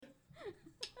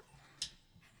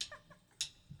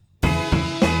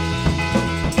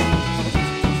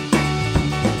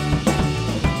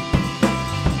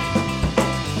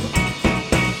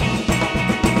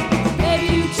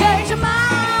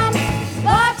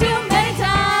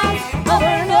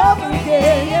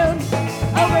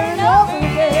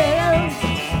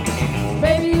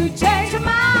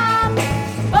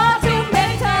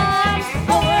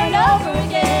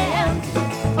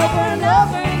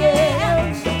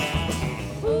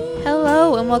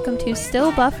welcome to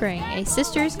Still Buffering, a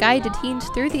sister's guide to teens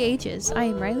through the ages. I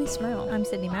am Riley Smurl. I'm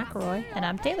Sydney McElroy. And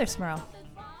I'm Taylor Smurl.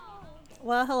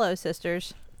 Well, hello,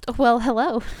 sisters. Well,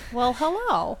 hello. Well,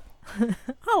 hello.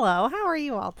 Hello, how are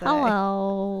you all today?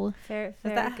 Hello. Very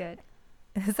that- good.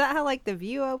 Is that how, like, The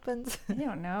View opens? I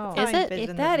don't know. Is How I it? envision If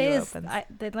The that View is, opens.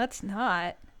 then let's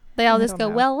not. They all I just go,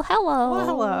 don't know. well, hello. Well,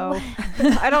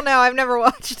 hello. I don't know. I've never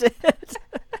watched it.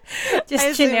 I Just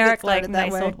assumed it generic, like, started that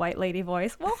nice way. old white lady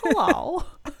voice. Well, hello.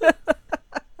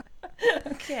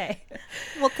 Okay.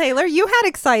 Well, Taylor, you had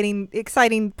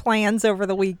exciting plans over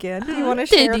the weekend. Do you want to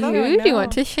share Did them? you? Do you No.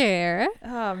 want to share?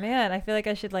 Oh, man. I feel like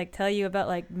I should, like, tell you about,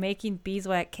 like, making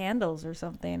beeswax candles or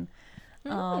something.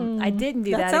 I didn't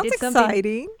do that. That I sounds did something.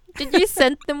 exciting. Did you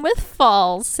scent them with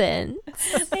fall scent?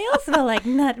 They all smell like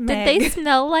nutmeg. Did they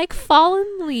smell like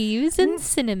fallen leaves and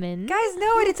cinnamon? Guys,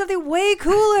 no, I did something way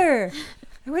cooler.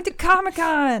 I went to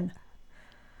Comic-Con.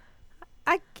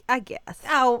 I guess.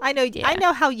 Ow. I know. Yeah. I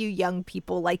know how you young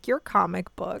people like your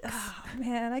comic books. Oh,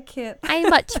 man, I can't. I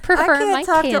much prefer can't my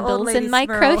talk to old candles lady and my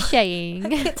Smurl. crocheting.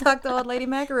 Can't talk to old lady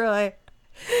McElroy.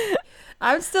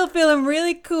 I'm still feeling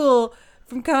really cool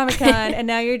from Comic-Con, and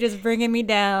now you're just bringing me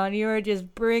down. You are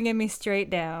just bringing me straight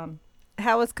down.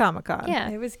 How was Comic-Con? Yeah.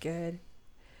 It was good.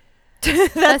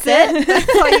 That's it.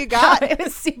 That's all you got. It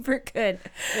was super good.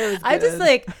 It was I just good.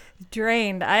 like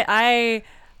drained.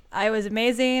 I was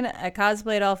amazing. I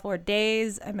cosplayed all 4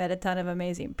 days. I met a ton of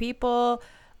amazing people.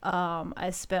 I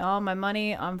spent all my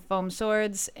money on foam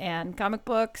swords and comic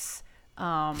books.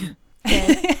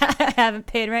 I haven't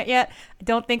paid rent yet. I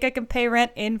don't think I can pay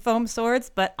rent in foam swords,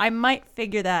 but I might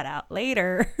figure that out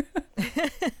later.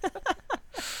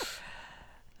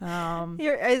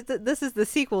 This is the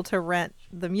sequel to Rent,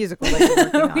 the musical that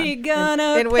you're working on. We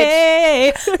gonna in which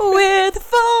pay with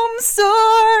foam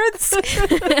swords.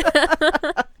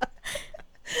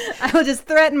 I will just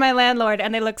threaten my landlord,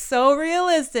 and they look so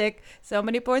realistic. So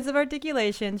many points of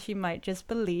articulation, she might just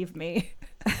believe me.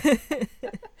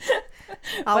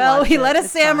 I'll Well, watch we it. let a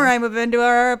It's samurai move into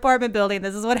our apartment building.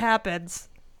 This is what happens.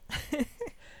 fine.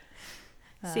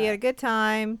 So you had a good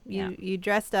time. You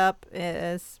dressed up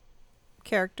as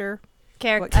character.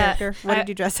 What character? What did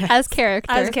you dress as? As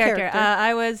character. As character. Character.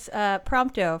 I was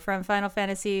Prompto from Final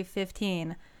Fantasy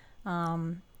 15,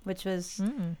 which was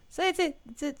so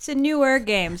it's a newer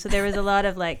game. So there was a lot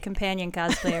of like companion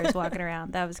cosplayers walking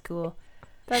around. That was cool.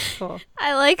 That's cool.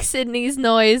 I like Sydney's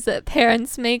noise that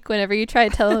parents make whenever you try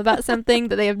to tell them about something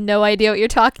that they have no idea what you're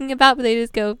talking about, but they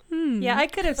just go, Yeah, I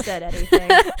could have said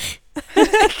anything.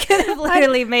 I could have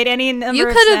literally made any number You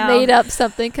of could have sounds. made up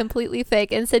something completely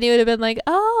fake, and Sydney would have been like,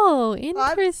 oh,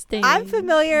 interesting. I'm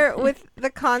familiar with the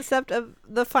concept of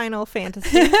the Final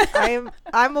Fantasy.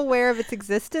 I'm aware of its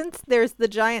existence. There's the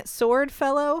giant sword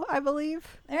fellow, I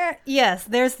believe. Yes,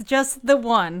 there's just the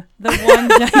one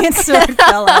giant sword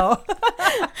fellow.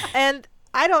 And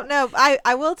I don't know.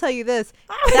 I will tell you this.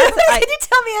 Can you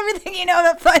tell me everything you know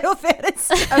about Final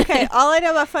Fantasy? Okay, all I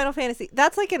know about Final Fantasy,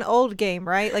 that's like an old game,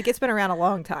 right? Like it's been around a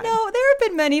long time. No, there have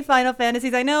been many Final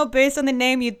Fantasies. I know based on the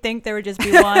name you'd think there would just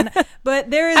be one, but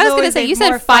there is I was going to always say, a you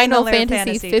more said Final finaler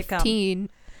Fantasy to come. 15.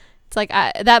 It's like,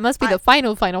 that must be the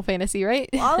final Fantasy, right?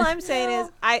 All I'm saying is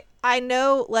I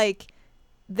know like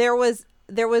there was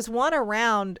one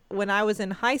around when I was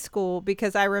in high school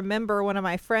because I remember one of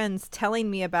my friends telling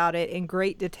me about it in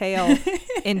great detail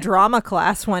in drama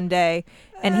class one day.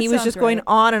 And That he was sounds just going right.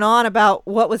 on and on about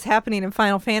what was happening in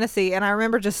Final Fantasy. And I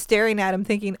remember just staring at him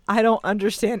thinking, I don't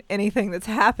understand anything that's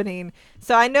happening.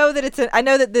 So I know that I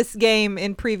know that this game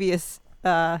in previous,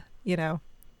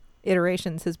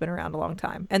 iterations has been around a long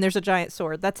time. And there's a giant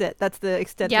sword. That's it. That's the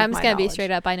extent Yeah, of I'm just my going to be knowledge. straight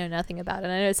up. I know nothing about it.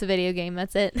 I know it's a video game.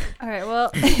 That's it. All right,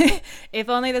 well, if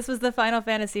only this was the Final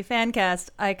Fantasy fan cast,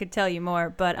 I could tell you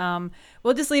more. But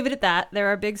we'll just leave it at that. There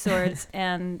are big swords,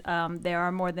 and there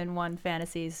are more than one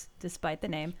fantasies, despite the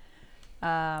name.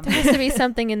 There has to be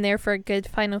something in there for a good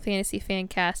Final Fantasy fan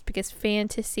cast, because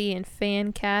fantasy and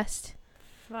fan cast.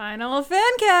 Final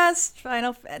fan cast.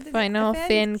 Final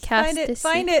fan cast.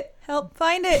 Find it. Help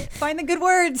find it. Find the good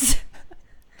words.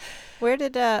 Where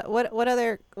did what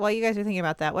other, while you guys are thinking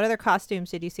about that, what other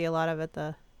costumes did you see a lot of at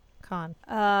the con?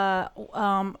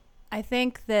 I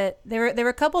think that there were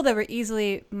a couple that were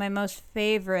easily my most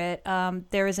favorite.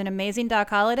 There was an amazing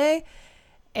Doc Holliday,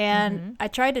 and I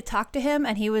tried to talk to him,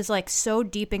 and he was like so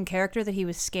deep in character that he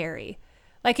was scary.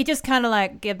 Like he just kind of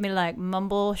like gave me like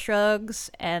mumble shrugs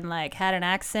and like had an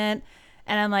accent.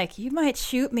 And I'm like, you might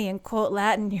shoot me and quote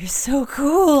Latin. You're so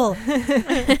cool.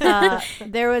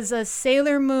 There was a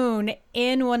Sailor Moon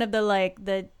in one of the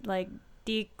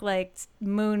like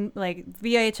moon like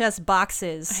VHS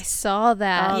boxes. I saw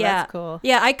that. Oh, Yeah. that's cool.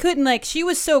 Yeah, I couldn't like. She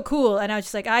was so cool, and I was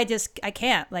just like, I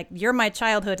can't. Like, you're my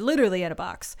childhood, literally in a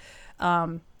box.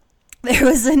 There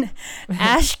was an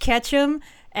Ash Ketchum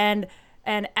and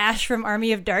an Ash from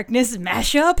Army of Darkness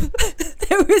mashup.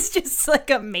 That was just like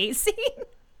amazing.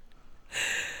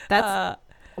 That's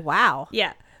wow.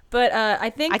 Yeah, but I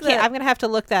think I can't. I'm gonna have to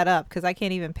look that up because I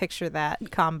can't even picture that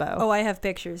combo. Oh, I have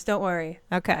pictures. Don't worry.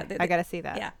 Okay, I gotta see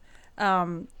that. Yeah.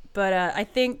 But I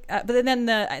think, but then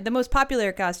the most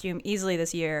popular costume easily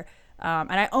this year,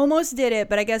 and I almost did it,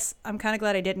 but I guess I'm kind of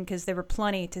glad I didn't because there were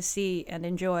plenty to see and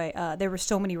enjoy. There were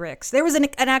so many Ricks. There was an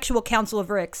actual council of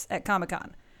Ricks at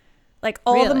Comic-Con. Like,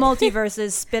 all the Really?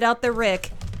 multiverses spit out the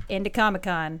Rick into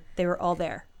Comic-Con. They were all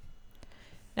there.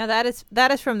 Now that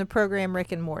is from the program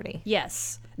Rick and Morty.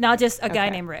 Yes. Not just a guy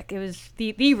Okay. named Rick. It was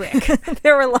the Rick.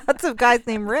 There were lots of guys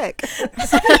named Rick. Ricks.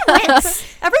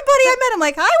 Everybody I met, I'm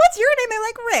like, hi, what's your name? They're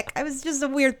like, Rick. I was just a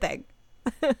weird thing.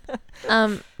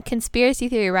 Conspiracy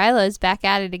Theory Rilo is back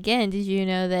at it again. Did you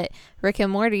know that Rick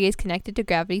and Morty is connected to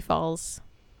Gravity Falls?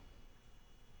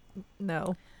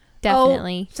 No.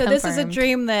 Definitely. Oh, so this is a confirmed.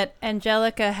 dream that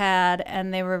Angelica had,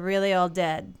 and they were really all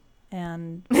dead.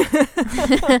 And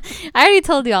I already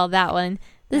told you all that one.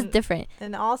 This is And- different.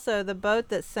 And also, the boat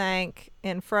that sank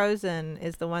in Frozen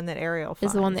is the one that Ariel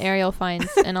finds. Is the one that Ariel finds,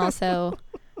 and also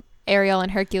Ariel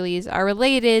and Hercules are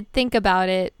related. Think about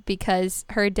it, because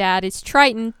her dad is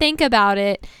Triton. Think about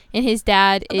it, and his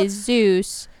dad is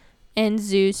Zeus, and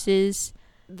Zeus's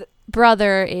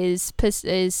brother is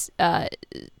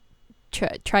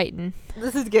Triton.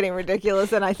 This is getting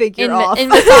ridiculous, and I think you're In, off.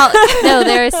 no,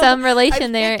 there is some I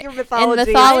relation there think your mythology is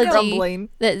mythology- crumbling.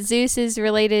 that Zeus is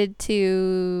related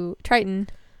to Triton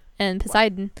and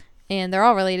Poseidon, and they're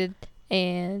all related,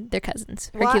 and they're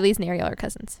cousins. Why- Hercules and Ariel are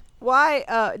cousins. Why,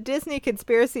 Disney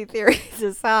conspiracy theories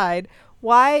aside,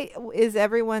 why is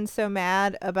everyone so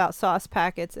mad about sauce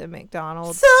packets at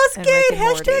McDonald's? and Rick Saucegate, and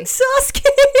Morty? hashtag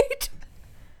Saucegate.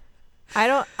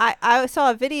 I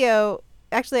saw a video.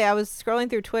 Actually, I was scrolling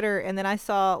through Twitter, and then I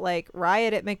saw like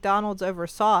riot at McDonald's over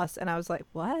sauce, and I was like,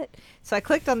 what? So I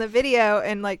clicked on the video,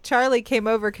 and like Charlie came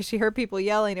over because she heard people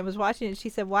yelling and was watching it. She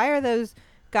said, why are those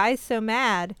guys so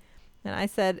mad? And I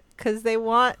said, because they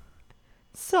want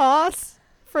sauce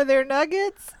for their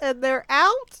nuggets and they're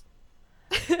out.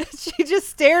 She just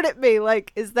stared at me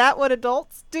like, is that what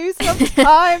adults do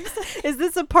sometimes? Is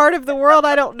this a part of the world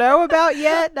I don't know about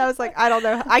yet? And I was like, I don't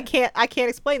know. I can't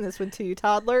explain this one to you,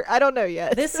 toddler. I don't know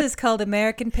yet. This is called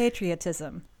American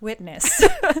patriotism. Witness.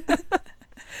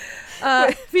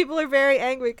 People are very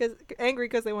angry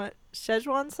because they want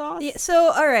Szechuan sauce. Yeah,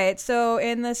 so, all right. So,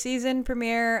 in the season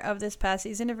premiere of this past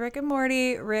season of Rick and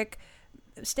Morty, Rick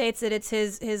states that it's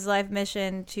his life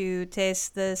mission to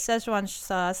taste the Szechuan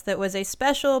sauce that was a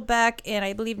special back in,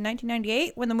 I believe,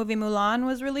 1998 when the movie Mulan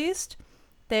was released.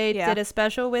 They did a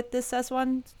special with this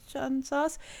Szechuan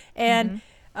sauce, and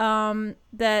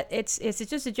that it's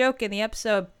just a joke in the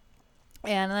episode.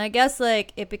 And I guess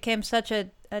like it became such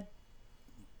a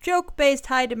joke-based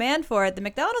high demand for it, the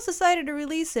McDonald's decided to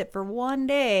release it for one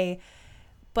day,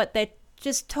 but they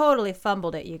just totally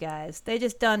fumbled it, you guys. They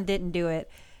just didn't do it,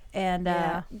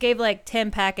 and gave like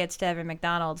 10 packets to every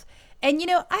McDonald's. And you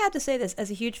know, I have to say this as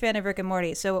a huge fan of Rick and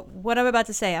Morty. So what I'm about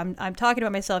to say, I'm talking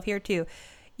about myself here too.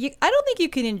 I don't think you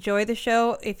can enjoy the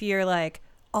show if you're like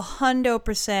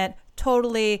 100%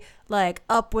 totally like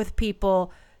up with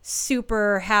people,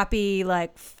 super happy,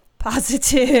 like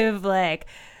positive, like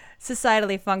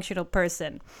societally functional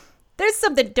person. There's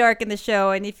something dark in the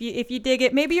show, and if you dig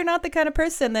it, maybe you're not the kind of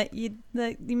person that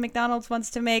the McDonald's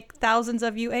wants to make thousands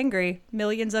of you angry,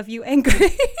 millions of you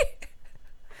angry.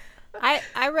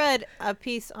 I read a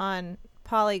piece on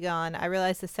Polygon. I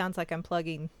realize this sounds like I'm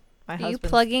plugging my Are you husband's.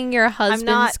 plugging your husband's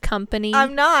not- company?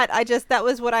 I'm not. That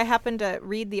was what I happened to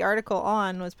read the article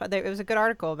on. It was a good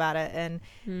article about it, and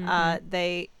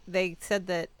they said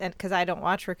that, and because I don't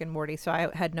watch Rick and Morty, so I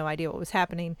had no idea what was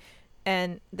happening,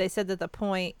 and they said that the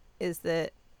point is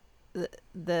that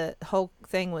the whole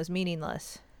thing was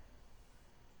meaningless.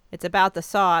 It's about the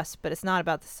sauce, but it's not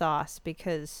about the sauce,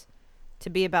 because to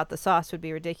be about the sauce would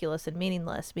be ridiculous and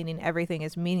meaningless, meaning everything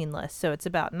is meaningless. So it's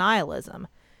about nihilism.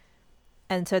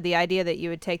 And so the idea that you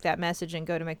would take that message and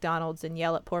go to McDonald's and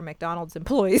yell at poor McDonald's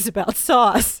employees about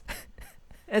sauce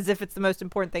as if it's the most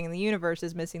important thing in the universe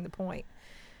is missing the point,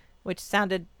 which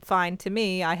sounded fine to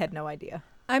me. I had no idea.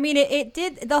 I mean, it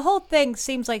did. The whole thing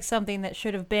seems like something that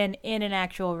should have been in an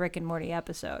actual Rick and Morty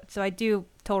episode. So I do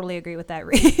totally agree with that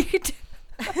read.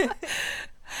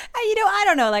 I I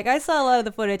don't know. Like, I saw a lot of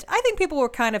the footage. I think people were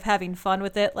kind of having fun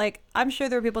with it. Like, I'm sure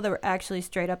there were people that were actually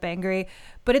straight up angry,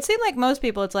 but it seemed like most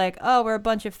people, it's like, oh, we're a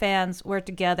bunch of fans, we're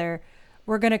together,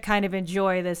 we're gonna kind of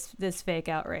enjoy this fake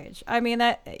outrage. I mean,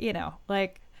 that,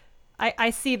 like,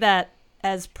 I see that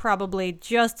as probably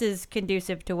just as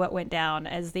conducive to what went down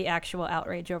as the actual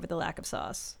outrage over the lack of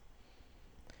sauce.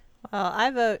 Well,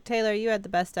 I vote, Taylor, you had the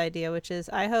best idea, which is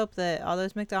I hope that all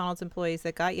those McDonald's employees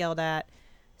that got yelled at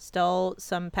stole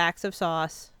some packs of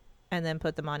sauce and then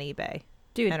put them on eBay.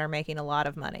 Dude, and are making a lot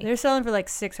of money. they're selling for like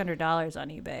 $600 on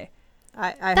eBay.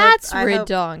 That's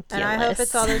ridiculous. And I hope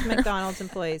it's all those McDonald's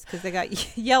employees because they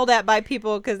got yelled at by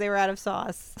people because they were out of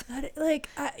sauce.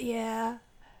 Yeah.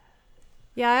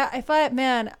 If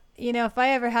I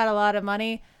ever had a lot of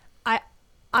money,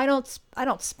 I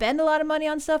don't spend a lot of money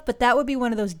on stuff, but that would be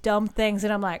one of those dumb things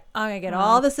that I'm like, I'm gonna get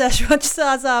all the Szechuan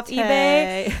sauce off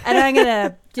eBay, and I'm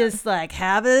gonna just like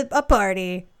have a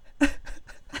party.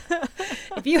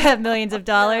 If you have millions of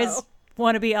dollars,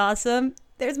 want to be awesome,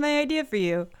 there's my idea for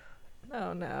you.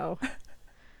 Oh no,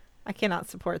 I cannot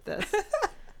support this.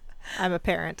 I'm a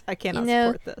parent. I cannot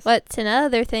support this. What's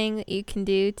another thing that you can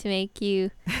do to make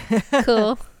you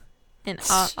cool and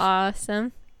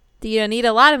awesome that you don't need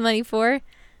a lot of money for?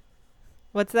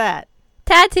 What's that?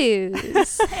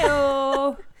 Tattoos.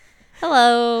 Hello.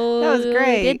 Hello. That was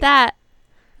great. Did that.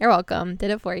 You're welcome.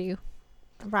 Did it for you.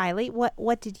 Riley,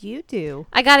 what did you do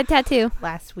I got a tattoo.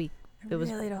 last week? It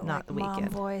was really don't not like the mom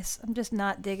weekend. voice. I'm just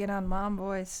not digging on mom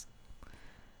voice.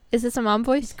 Is this a mom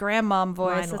voice? Grandmom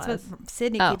voice. Mine That's was. what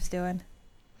Sydney keeps doing.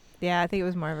 Yeah, I think it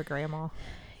was more of a grandma.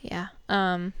 Yeah.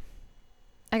 I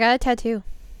got a tattoo.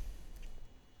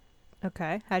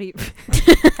 Okay. How do you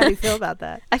feel about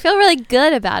that? I feel really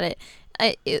good about it.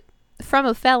 From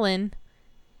a felon,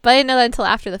 but I didn't know that until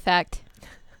after the fact.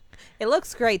 It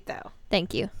looks great though.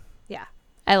 Thank you. Yeah.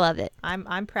 I love it.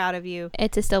 I'm proud of you.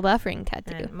 It's a still buffering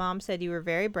tattoo. And Mom said you were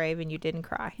very brave and you didn't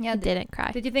cry. Yeah, I didn't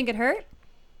cry. Did you think it hurt?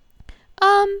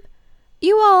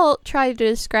 You all tried to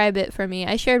describe it for me.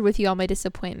 I shared with you all my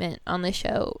disappointment on the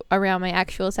show around my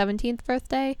actual 17th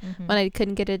birthday when I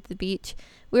couldn't get it at the beach.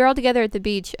 We were all together at the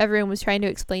beach. Everyone was trying to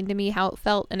explain to me how it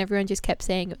felt, and everyone just kept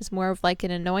saying it was more of like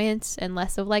an annoyance and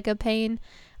less of like a pain.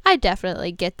 I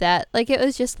definitely get that. Like, it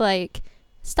was just like,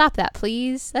 stop that,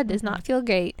 please. That does not feel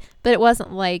great. But it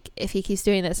wasn't like, if he keeps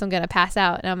doing this, I'm going to pass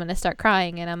out and I'm going to start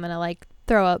crying and I'm going to like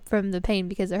throw up from the pain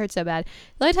because it hurts so bad.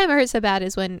 The only time it hurt so bad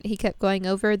is when he kept going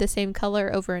over the same color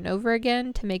over and over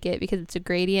again to make it, because it's a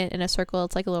gradient in a circle.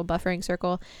 It's like a little buffering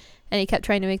circle. And he kept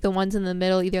trying to make the ones in the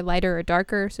middle either lighter or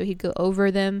darker, so he'd go over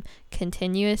them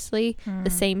continuously. The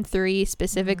same 3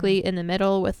 specifically in the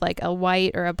middle with like a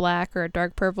white or a black or a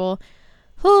dark purple.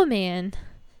 Oh man,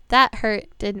 that hurt.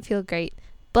 Didn't feel great.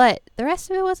 But the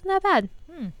rest of it wasn't that bad.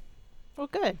 Well,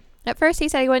 good. At first he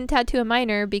said he wouldn't tattoo a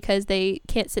minor because they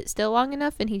can't sit still long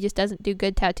enough and he just doesn't do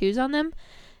good tattoos on them.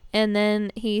 And then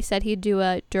he said he'd do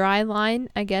a dry line,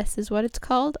 I guess is what it's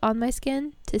called, on my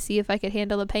skin to see if I could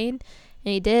handle the pain.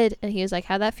 And he did. And he was like,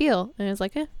 how'd that feel? And I was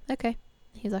like, okay.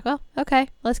 He's like, well, okay,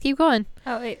 let's keep going.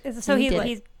 Oh, wait. So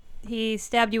And he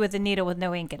stabbed you with a needle with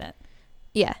no ink in it.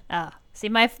 Yeah. Ah. See,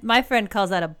 my friend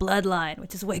calls that a bloodline,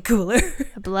 which is way cooler.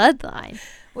 A bloodline.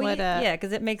 What, yeah,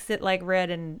 because it makes it like red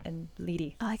and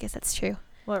bleedy. Oh, I guess that's true.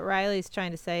 What Riley's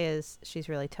trying to say is she's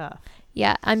really tough.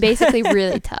 Yeah, I'm basically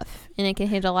really tough. And I can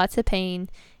handle lots of pain.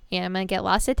 And I'm going to get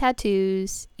lots of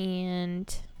tattoos.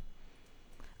 And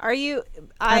Are you?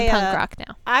 I'm punk rock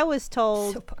now. I was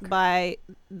told So punk rock. by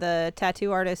the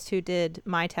tattoo artist who did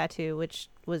my tattoo, which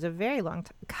was a very long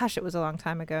time. Gosh, it was a long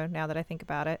time ago now that I think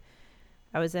about it.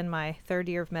 I was in my 3rd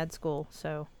year of med school,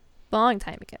 so Long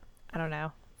time ago. I don't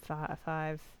know,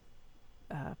 5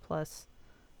 plus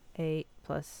 8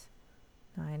 plus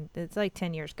 9. It's like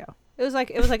 10 years ago. It was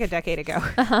like a decade ago.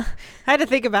 I had to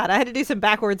think about it. I had to do some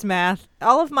backwards math.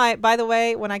 All of my, by the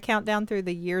way, when I count down through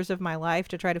the years of my life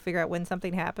to try to figure out when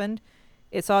something happened,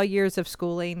 it's all years of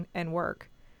schooling and work.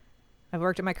 I've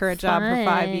worked at my current job for 5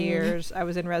 Fun. years. I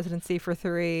was in residency for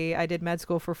 3. I did med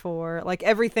school for 4. Like,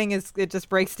 everything it just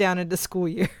breaks down into school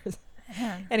years.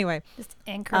 Man, Anyway, just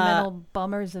incremental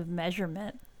bummers of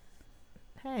measurement.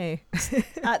 hey.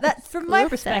 That's from my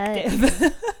Oops.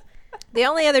 perspective. The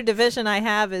only other division I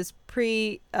have is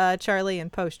pre-Charlie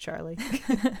and post-Charlie.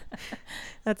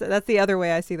 That's the other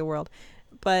way I see the world.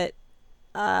 But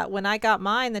when I got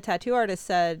mine, the tattoo artist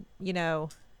said, you know,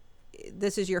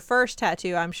 this is your first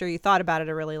tattoo. I'm sure you thought about it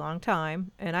a really long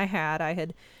time. And I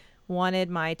had wanted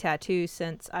my tattoo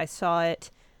since I saw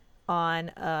it on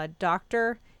a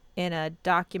doctor in a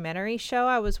documentary show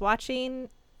I was watching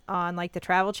on like the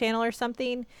Travel Channel or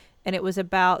something. And it was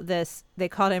about this, they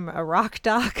called him a rock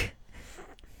doc.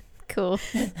 Cool.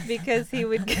 because he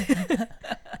would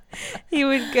he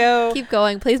would go Keep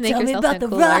going. Please make Tell me yourself about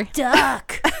the sound cooler.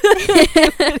 rock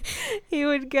doc. he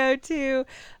would go to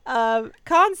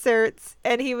concerts,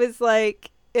 and he was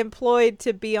like employed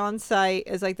to be on site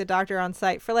as like the doctor on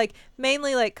site for like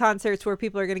mainly like concerts where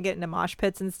people are going to get into mosh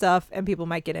pits and stuff and people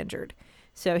might get injured.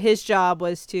 So his job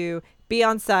was to be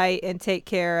on site and take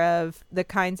care of the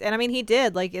kinds, and I mean he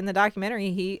did, like in the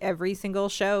documentary, he every single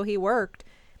show he worked,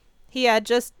 he had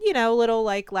just, you know, little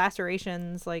like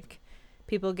lacerations, like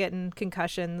people getting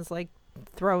concussions, like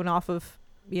thrown off of,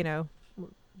 you know,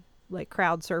 like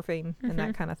crowd surfing and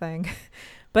that kind of thing.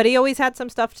 But he always had some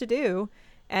stuff to do,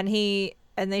 and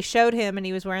they showed him, and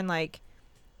he was wearing like,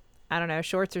 I don't know,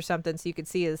 shorts or something so you could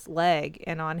see his leg,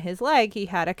 and on his leg he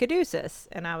had a caduceus,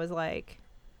 and I was like,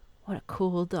 what a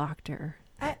cool doctor.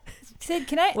 Sid,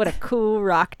 What a cool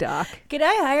rock doc. can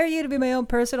I hire you to be my own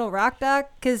personal rock doc?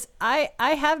 Because I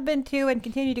have been to and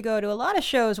continue to go to a lot of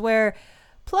shows where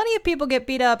plenty of people get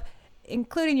beat up,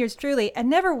 including yours truly, and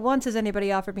never once has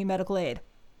anybody offered me medical aid.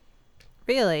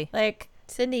 Really? Like,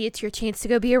 Sydney, it's your chance to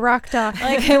go be a rock doc.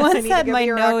 Like I once need to had go my be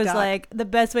a rock nose, doc. like the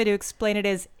best way to explain it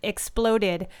is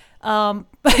exploded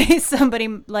by somebody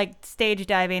like stage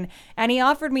diving, and he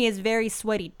offered me his very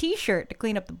sweaty T-shirt to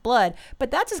clean up the blood. But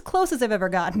that's as close as I've ever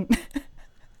gotten.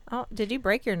 Oh, did you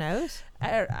break your nose?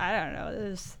 I don't know.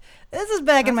 This is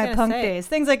back in I was my gonna punk say. days.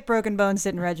 Things like broken bones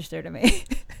didn't register to me.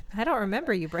 I don't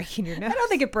remember you breaking your nose. I don't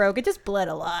think it broke. It just bled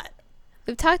a lot.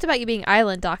 We've talked about you being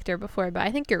island doctor before, but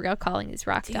I think your real calling is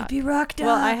rock doc. DP rock doc.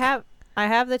 Well, I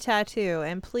have the tattoo,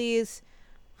 and please,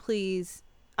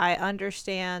 I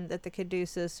understand that the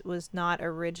caduceus was not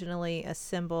originally a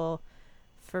symbol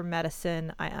for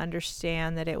medicine. I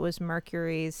understand that it was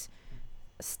Mercury's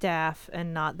staff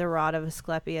and not the rod of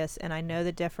Asclepius, and I know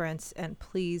the difference, and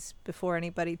please, before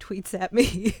anybody tweets at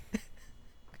me,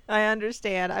 I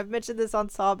understand. I've mentioned this on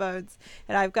Sawbones,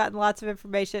 and I've gotten lots of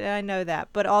information, and I know that.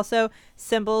 But also,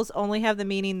 symbols only have the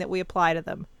meaning that we apply to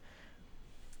them.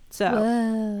 So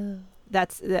Whoa.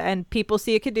 and people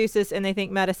see a caduceus and they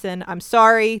think medicine. I'm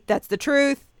sorry, that's the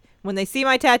truth. When they see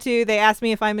my tattoo, they ask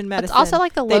me if I'm in medicine. It's also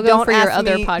like the They logo don't for your ask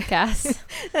other me- podcasts.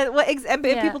 And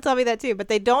Yeah. people tell me that too, but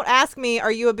they don't ask me,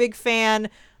 are you a big fan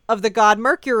of the god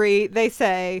Mercury? They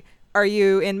say, are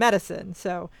you in medicine?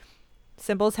 So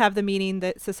symbols have the meaning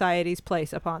that societies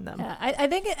place upon them. Yeah, I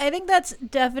think that's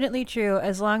definitely true,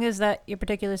 as long as that your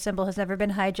particular symbol has never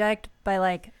been hijacked by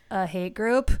like a hate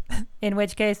group, in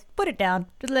which case put it down,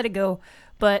 just let it go.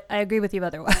 But I agree with you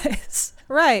otherwise.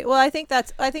 Right. Well, I think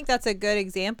that's a good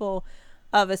example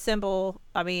of a symbol.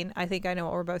 I mean, I think I know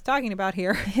what we're both talking about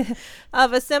here.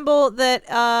 Of a symbol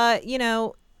that you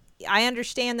know, I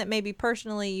understand that maybe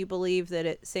personally you believe that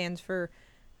it stands for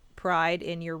pride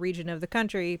in your region of the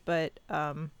country, but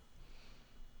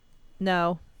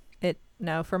no,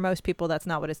 for most people that's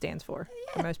not what it stands for.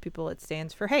 For most people it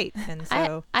stands for hate. And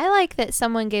so I like that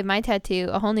someone gave my tattoo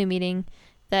a whole new meaning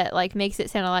that like makes it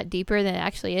sound a lot deeper than it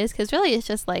actually is, because really it's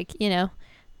just like, you know,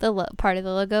 the part of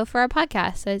the logo for our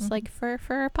podcast. So it's like for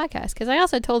our podcast, because I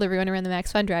also told everyone around the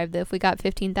Max Fun Drive that if we got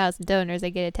 15,000 donors,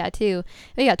 they get a tattoo.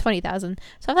 We got 20,000,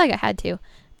 so I feel like I had to.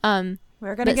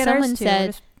 We're gonna But get someone ours too. said- We're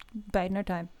just biding our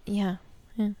time. Yeah.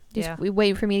 Just Yeah. we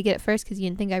waiting for me to get it first because you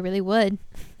didn't think I really would.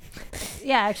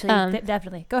 Yeah, actually, Um,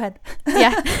 definitely. Go ahead.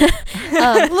 Yeah.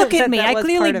 Look at me. That I was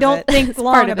clearly part of don't it. think It's part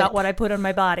long of about it. what I put on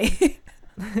my body.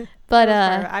 But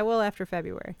I will after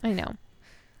February. I know.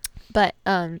 But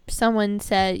someone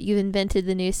said you invented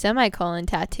the new semicolon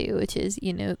tattoo, which is,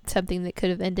 you know, something that could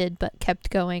have ended but kept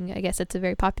going. I guess it's a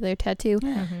very popular tattoo.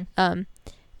 Mm-hmm.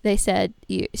 They said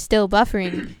you're still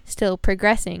buffering, still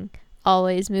progressing,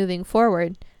 always moving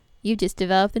forward. You just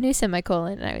developed a new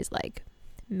semicolon. And I was like,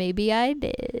 maybe I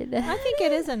did. I think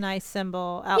it is a nice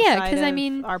symbol Yeah, outside 'cause I of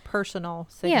mean- our personal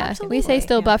Yeah, significance. we say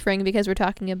still Yeah. buffering because we're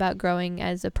talking about growing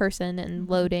as a person and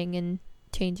Mhm. loading and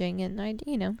changing, and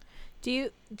you know. Do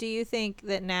you think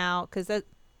that now, because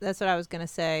that's what I was gonna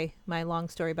say, my long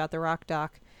story about the rock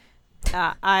doc.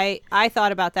 I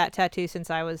thought about that tattoo since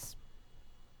I was,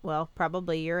 well,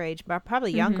 probably your age, but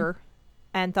probably Mhm. younger,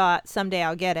 and thought someday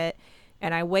I'll get it.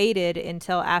 And I waited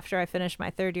until after I finished my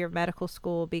third year of medical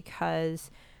school because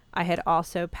I had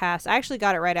also passed. I actually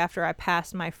got it right after I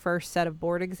passed my first set of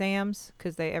board exams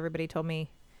because everybody told me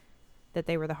that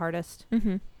they were the hardest.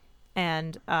 Mm-hmm.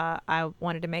 And I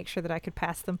wanted to make sure that I could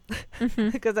pass them Mm-hmm.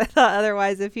 because I thought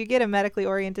otherwise, if you get a medically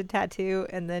oriented tattoo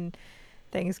and then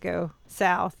things go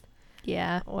south,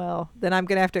 Yeah. well, then I'm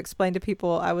going to have to explain to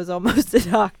people I was almost a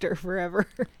doctor forever.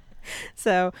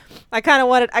 So I kind of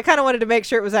wanted to make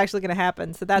sure it was actually going to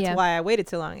happen. So that's Yeah. why I waited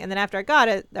so long. And then after I got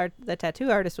it, the tattoo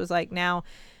artist was like, now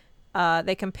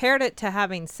They compared it to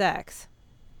having sex,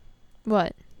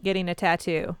 What? getting a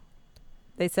tattoo.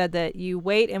 They said that you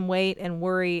wait and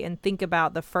worry and think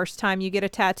about the first time you get a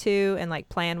tattoo and like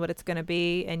plan what it's going to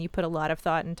be, and you put a lot of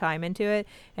thought and time into it.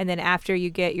 And then after you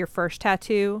get your first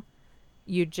tattoo,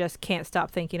 you just can't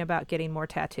stop thinking about getting more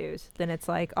tattoos. Then it's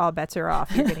like all bets are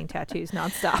off. You're getting tattoos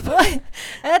nonstop.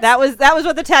 that was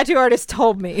what the tattoo artist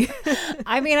told me.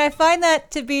 I mean, I find that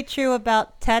to be true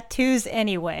about tattoos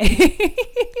anyway.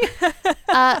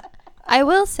 I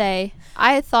will say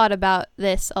I thought about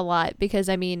this a lot because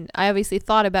I mean I obviously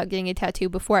thought about getting a tattoo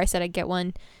before I said I'd get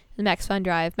one. The Max Fun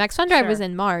Drive. Max Fun Drive was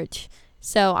in March,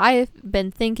 so I've been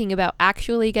thinking about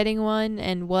actually getting one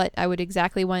and what I would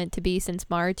exactly want it to be since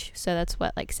March. So that's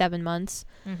what, like 7 months.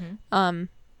 And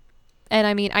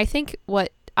I mean I think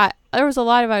there was a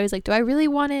lot of I was like, do I really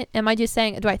want it? Am I just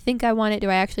saying, do I think I want it? Do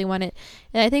I actually want it?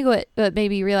 And I think what made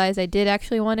me realize I did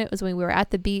actually want it was when we were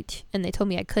at the beach and they told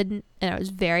me I couldn't, and I was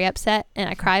very upset and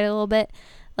I cried a little bit.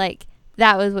 Like,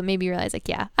 that was what made me realize, like,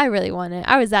 yeah, I really want it.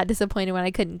 I was that disappointed when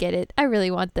I couldn't get it. I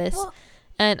really want this. Well,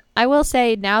 and I will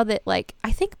say now that, like,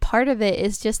 I think part of it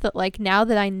is just that, like, now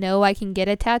that I know I can get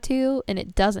a tattoo and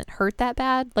it doesn't hurt that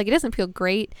bad, like, it doesn't feel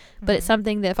great, but it's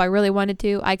something that if I really wanted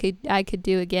to, I could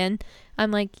do again.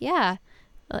 I'm like, yeah,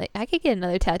 like I could get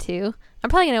another tattoo. I'm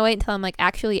probably going to wait until I'm like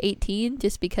actually 18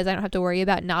 just because I don't have to worry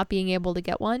about not being able to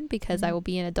get one because I will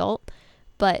be an adult.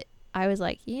 But I was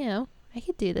like, you know, I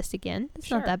could do this again. It's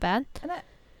not that bad. And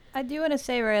I do want to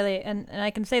say, Riley, and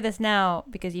I can say this now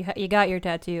because you got your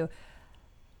tattoo.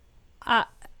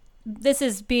 This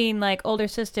is being like older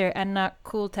sister and not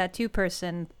cool tattoo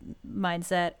person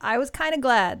mindset. I was kind of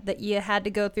glad that you had to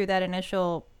go through that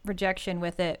initial rejection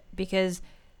with it because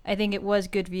I think it was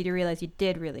good for you to realize you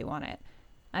did really want it.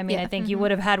 I mean, I think you would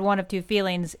have had one of two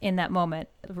feelings in that moment.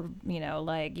 You know,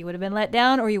 like you would have been let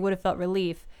down or you would have felt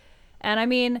relief. And I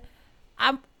mean,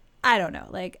 I don't know.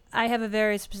 Like, I have a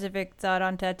very specific thought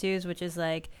on tattoos, which is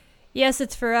like, yes,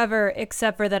 it's forever,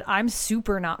 except for that I'm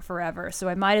super not forever. So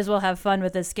I might as well have fun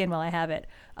with this skin while I have it.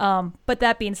 But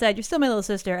that being said, you're still my little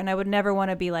sister, and I would never want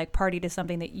to be like party to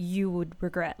something that you would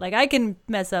regret. Like, I can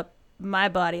mess up my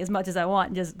body as much as I want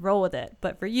and just roll with it.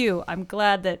 But for you, I'm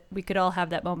glad that we could all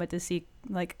have that moment to see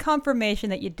like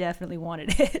confirmation that you definitely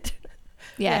wanted it.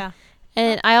 Yeah.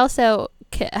 And I also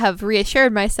have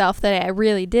reassured myself that I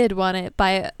really did want it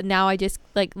by now. I just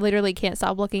like literally can't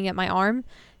stop looking at my arm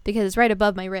because it's right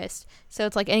above my wrist. So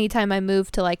it's like anytime I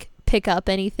move to like pick up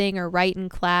anything or write in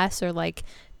class or like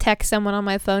text someone on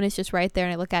my phone, it's just right there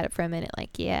and I look at it for a minute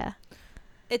like, yeah,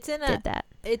 it's in did that.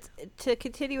 It's to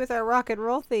continue with our rock and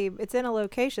roll theme. It's in a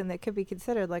location that could be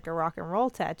considered like a rock and roll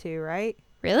tattoo, right?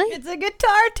 Really? It's a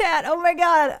guitar tat. Oh my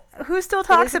God. Who still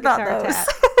talks about those?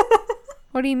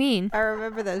 What do you mean? I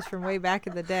remember those from way back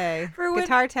in the day.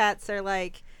 Guitar tats are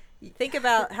like, think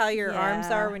about how your arms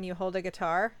are when you hold a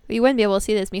guitar. You wouldn't be able to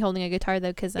see this me holding a guitar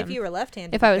though, because if you were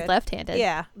left-handed. If I was left-handed.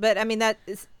 Yeah, but I mean that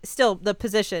is still the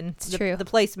position. It's true. The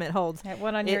placement holds. Yeah,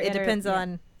 one on your it depends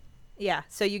on. Yeah,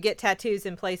 so you get tattoos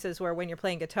in places where when you're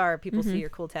playing guitar, people see your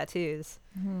cool tattoos.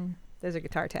 Those are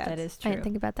guitar tats. That is true. I didn't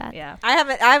think about that. Yeah, I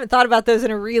haven't thought about those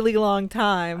in a really long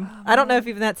time. I don't know if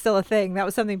even that's still a thing. That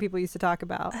was something people used to talk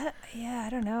about. I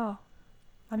don't know.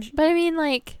 But I mean,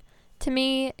 like, to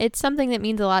me, it's something that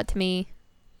means a lot to me,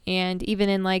 and even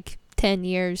in like 10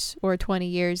 years or 20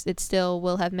 years, it still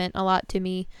will have meant a lot to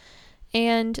me.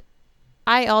 And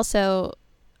I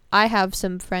have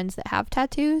some friends that have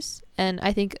tattoos, and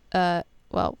I think,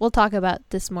 well, we'll talk about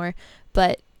this more,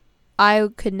 but I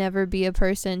could never be a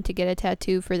person to get a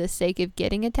tattoo for the sake of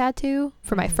getting a tattoo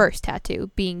for my first tattoo,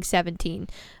 being 17.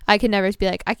 I could never be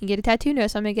like, I can get a tattoo. No,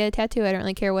 so I'm going to get a tattoo. I don't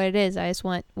really care what it is. I just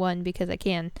want one because I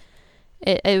can.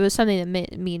 It was something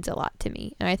that means a lot to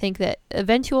me. And I think that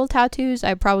eventual tattoos,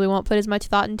 I probably won't put as much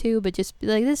thought into, but just be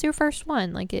like, this is your first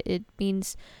one. Like, it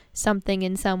means something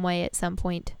in some way at some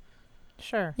point.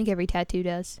 Sure. I think every tattoo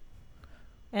does.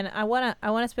 And I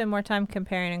wanna spend more time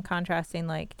comparing and contrasting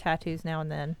like tattoos now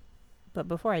and then. But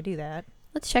before I do that,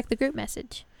 let's check the group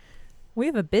message. We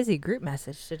have a busy group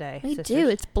message today. We do.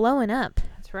 It's blowing up.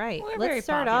 That's right. We're Let's very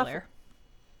start popular.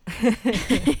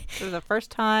 For the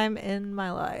first time in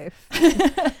my life.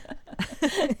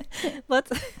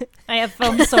 I have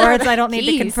foam swords. I don't need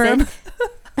to confirm.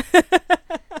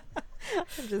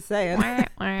 I'm just saying.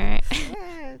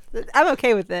 I'm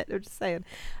okay with it. I'm just saying.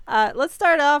 Let's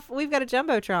start off. We've got a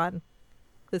Jumbotron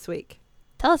this week.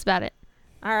 Tell us about it.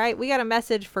 All right. We got a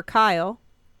message for Kyle.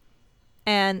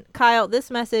 And Kyle,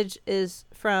 this message is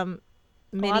from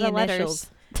many initials.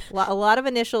 A lot of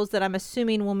initials that I'm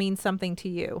assuming will mean something to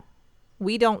you.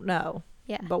 We don't know.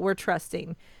 Yeah. But we're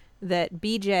trusting. that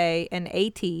BJ and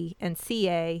AT and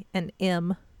CA and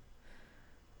M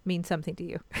mean something to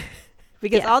you.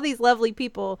 Because all these lovely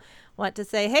people want to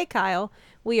say, hey, Kyle,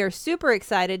 we are super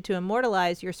excited to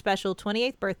immortalize your special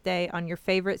 28th birthday on your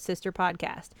favorite sister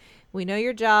podcast. We know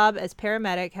your job as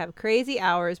paramedic have crazy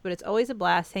hours, but it's always a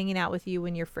blast hanging out with you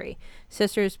when you're free.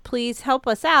 Sisters, please help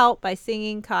us out by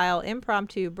singing Kyle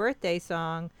impromptu birthday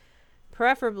song,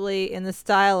 preferably in the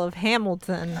style of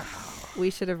Hamilton. We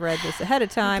should have read this ahead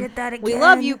of time. Did that again. We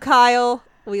love you, Kyle.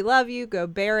 We love you. Go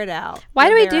bear it out. Why Go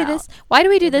do we bear do out. this? Why do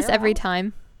we do Go this bear every out.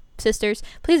 time? Sisters,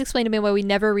 please explain to me why we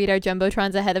never read our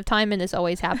jumbotrons ahead of time and this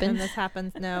always And happens. this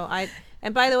happens. No,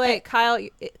 and by the way,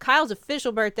 Kyle's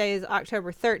official birthday is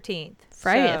October 13th.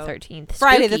 Friday so- the 13th.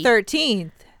 Friday the Spooky.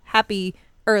 13th. Happy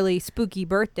early spooky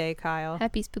birthday, Kyle.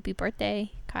 Happy spooky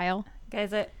birthday, Kyle.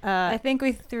 Guys, I think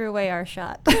we threw away our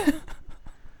shot.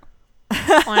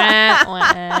 Wah,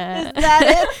 wah. That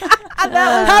it?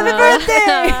 Happy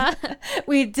birthday!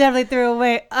 We definitely threw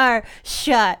away our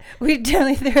shot. We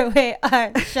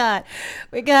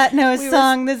got no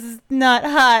song. This is not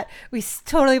hot. We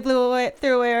totally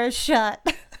threw away our shot.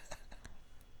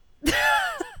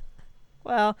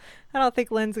 Well, I don't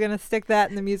think Lynn's going to stick that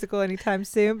in the musical anytime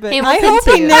soon, but Hamilton I hope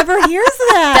he too. never hears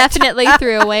that. Definitely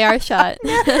threw away our shot.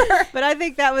 but I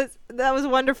think that was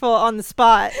wonderful on the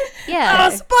spot. Yeah.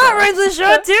 Spot runs the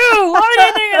shot too. Why did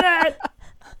you think of that?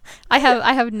 I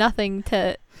have nothing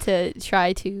to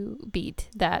try to beat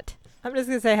that. I'm just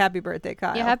going to say happy birthday,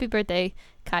 Kyle. Yeah, happy birthday,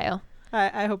 Kyle.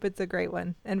 I hope it's a great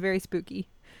one and very spooky.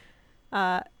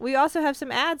 We also have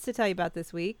some ads to tell you about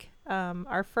this week.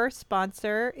 Our first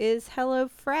sponsor is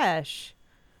HelloFresh.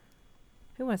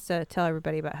 Who wants to tell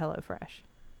everybody about HelloFresh?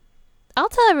 I'll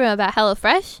tell everyone about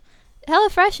HelloFresh.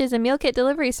 HelloFresh is a meal kit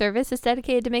delivery service that's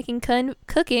dedicated to making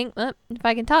cooking, if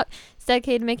I can talk, it's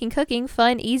dedicated to making cooking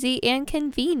fun, easy, and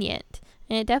convenient.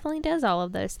 And it definitely does all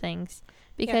of those things.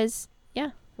 Because,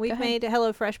 We've Go ahead. made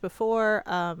HelloFresh before.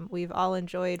 We've all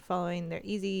enjoyed following their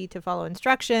easy to follow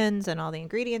instructions, and all the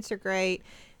ingredients are great.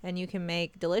 And you can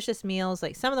make delicious meals.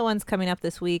 Like some of the ones coming up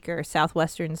this week are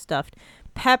Southwestern stuffed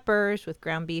peppers with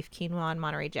ground beef, quinoa, and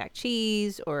Monterey Jack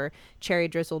cheese, or cherry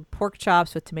drizzled pork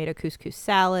chops with tomato couscous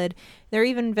salad. They're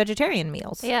even vegetarian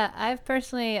meals. Yeah, I've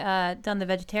personally done the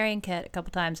vegetarian kit a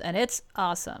couple times, and it's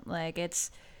awesome. Like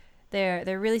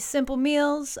they're really simple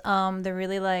meals. They're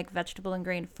really like vegetable and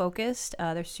grain focused.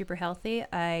 They're super healthy.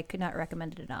 I could not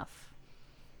recommend it enough.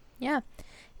 yeah.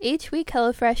 Each week,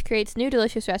 HelloFresh creates new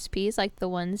delicious recipes like the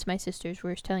ones my sisters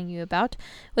were telling you about,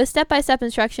 with step-by-step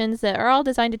instructions that are all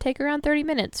designed to take around 30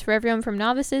 minutes for everyone from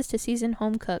novices to seasoned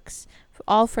home cooks,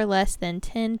 all for less than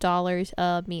 $10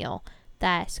 a meal.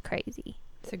 That's crazy.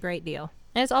 It's a great deal.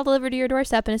 And it's all delivered to your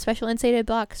doorstep in a special insulated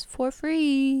box for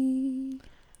free.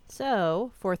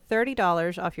 So, for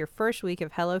 $30 off your first week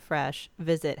of HelloFresh,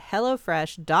 visit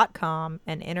HelloFresh.com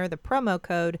and enter the promo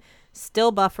code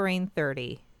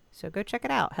STILLBuffering30. So go check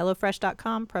it out.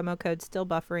 HelloFresh.com, promo code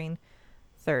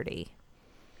STILLBuffering30.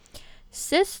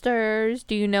 Sisters,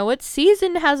 do you know what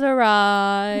season has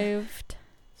arrived?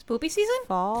 Spoopy season?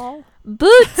 Fall.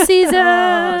 Boot season!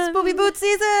 Spoopy boot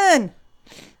season!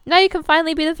 Now you can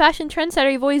finally be the fashion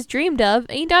trendsetter you've always dreamed of,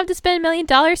 and you don't have to spend $1 million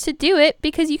to do it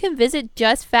because you can visit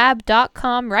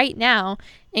justfab.com right now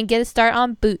and get a start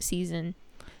on boot season.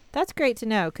 That's great to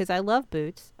know because I love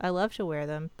boots. I love to wear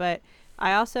them, but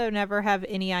I also never have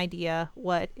any idea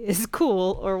what is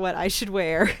cool or what I should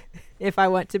wear if I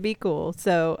want to be cool.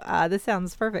 So this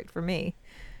sounds perfect for me.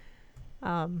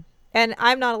 And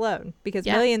I'm not alone because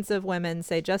millions of women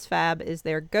say JustFab is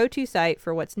their go-to site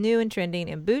for what's new and trending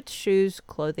in boots, shoes,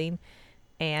 clothing,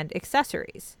 and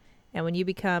accessories. And when you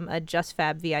become a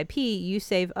JustFab VIP, you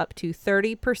save up to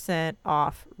 30%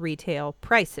 off retail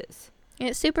prices. And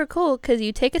it's super cool because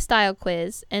you take a style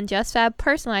quiz and JustFab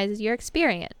personalizes your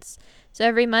experience. So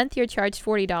every month you're charged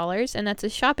 $40, and that's a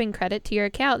shopping credit to your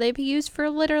account that can be used for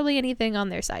literally anything on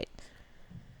their site.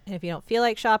 And if you don't feel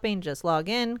like shopping, just log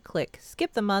in, click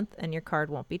skip the month, and your card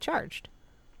won't be charged.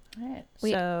 All right.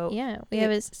 We So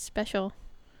have a special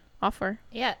offer.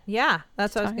 Yeah. yeah,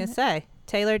 that's what I was going to say.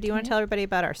 Taylor, do you want to tell everybody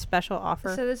about our special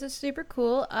offer? So this is super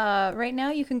cool. Right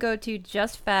now you can go to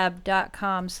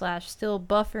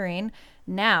justfab.com/stillbuffering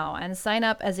now and sign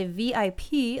up as a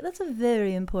VIP. That's a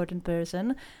very important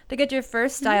person to get your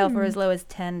first style for as low as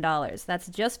 $10. That's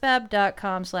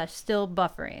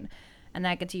justfab.com/stillbuffering. And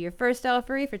that gets you your first style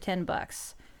free for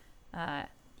 $10.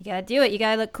 You gotta do it. You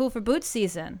gotta look cool for boot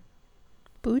season.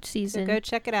 Boot So season. go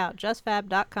check it out.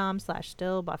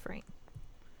 justfab.com/stillbuffering.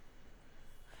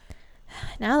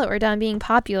 Now that we're done being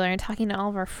popular and talking to all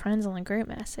of our friends on the group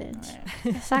message,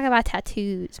 let's talk about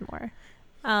tattoos more.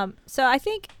 So I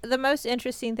think the most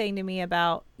interesting thing to me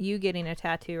about you getting a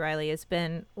tattoo, Riley, has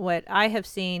been what I have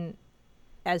seen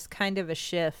as kind of a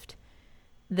shift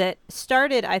that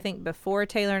started, I think, before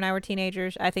Taylor and I were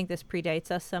teenagers. I think this predates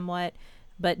us somewhat,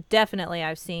 but definitely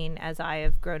I've seen as I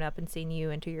have grown up and seen you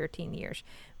into your teen years,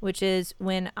 which is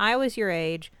when I was your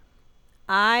age,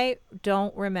 I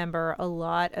don't remember a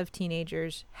lot of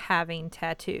teenagers having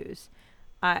tattoos.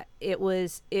 It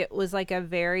was like a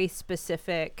very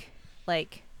specific,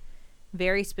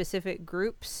 very specific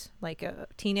groups,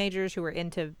 teenagers who were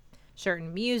into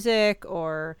certain music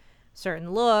or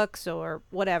certain looks or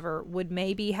whatever would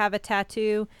maybe have a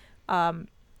tattoo.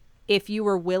 If you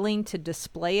were willing to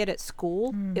display it at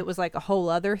school, it was like a whole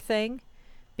other thing,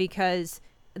 because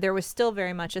there was still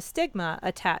very much a stigma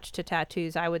attached to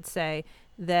tattoos. I would say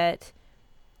that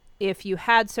if you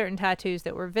had certain tattoos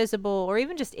that were visible, or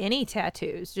even just any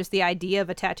tattoos, just the idea of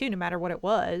a tattoo, no matter what it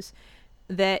was,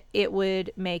 that it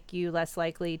would make you less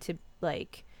likely to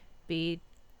be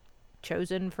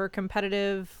chosen for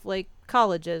competitive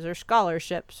colleges or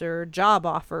scholarships or job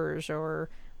offers or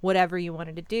whatever you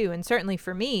wanted to do. And certainly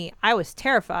for me, I was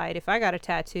terrified if I got a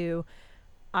tattoo,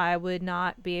 I would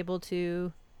not be able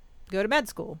to go to med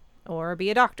school or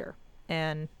be a doctor.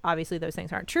 And obviously those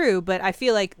things aren't true, but I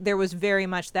feel like there was very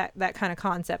much that kind of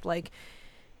concept,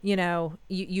 you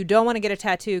don't want to get a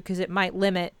tattoo because it might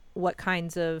limit what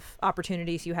kinds of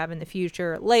opportunities you have in the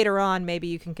future. Later on, maybe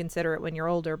you can consider it when you're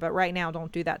older, but right now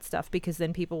don't do that stuff, because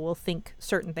then people will think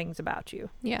certain things about you.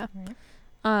 Yeah. Right.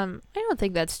 I don't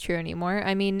think that's true anymore.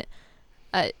 I mean,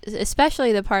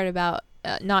 especially the part about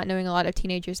not knowing a lot of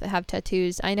teenagers that have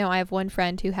tattoos. I know I have one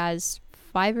friend who has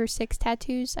 5 or 6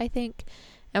 tattoos, I think,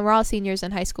 and we're all seniors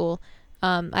in high school.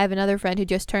 I have another friend who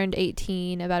just turned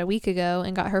 18 about a week ago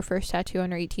and got her first tattoo on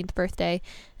her 18th birthday.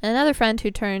 And another friend who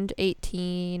turned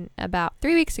 18 about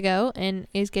 3 weeks ago and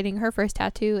is getting her first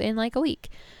tattoo in a week.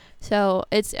 So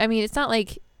it's not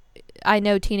like I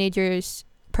know teenagers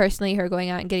personally who are going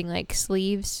out and getting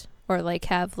sleeves or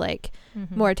have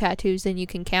more tattoos than you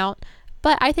can count.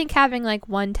 But I think having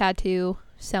one tattoo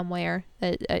somewhere,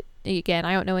 again,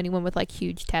 I don't know anyone with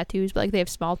huge tattoos, but they have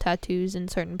small tattoos in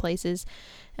certain places,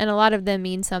 and a lot of them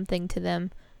mean something to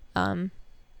them.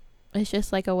 It's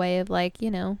just a way of I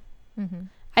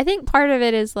think part of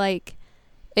it is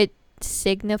it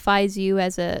signifies you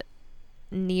as a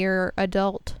near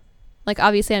adult.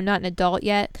 Obviously I'm not an adult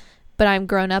yet, but I'm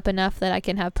grown up enough that I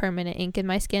can have permanent ink in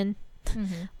my skin.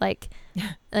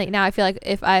 Now I feel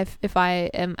if I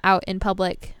am out in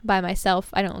public by myself,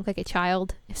 I don't look like a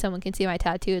child. If someone can see my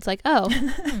tattoo, it's oh,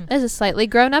 there's a slightly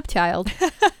grown up child.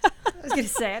 I was gonna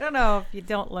say, I don't know if you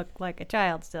don't look like a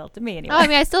child still, to me anyway. Oh,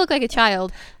 I still look like a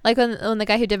child. When the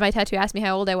guy who did my tattoo asked me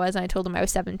how old I was, and I told him I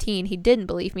was 17, he didn't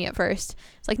believe me at first.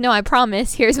 It's no, I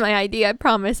promise. Here's my ID. I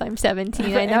promise I'm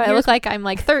 17. I know I look like I'm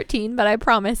 13, but I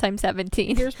promise I'm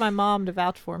 17. Here's my mom to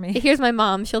vouch for me. Here's my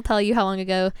mom. She'll tell you how long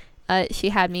ago she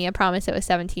had me. I promise it was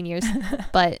 17 years.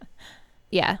 But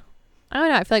yeah, I don't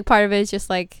know. I feel part of it is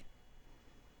just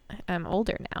I'm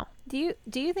older now. Do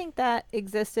you think that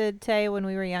existed, Tay, when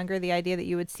we were younger, the idea that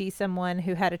you would see someone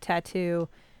who had a tattoo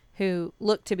who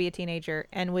looked to be a teenager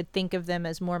and would think of them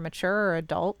as more mature or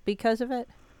adult because of it?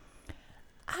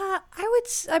 I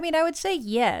would say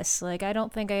yes. I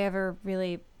don't think I ever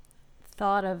really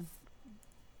thought of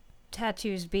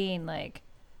tattoos being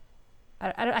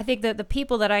I think that the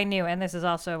people that I knew, and this is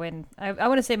also I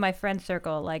want to say my friend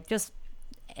circle, just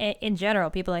in general,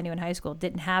 people I knew in high school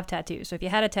didn't have tattoos. So if you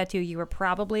had a tattoo, you were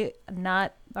probably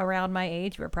not around my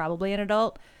age. You were probably an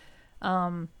adult.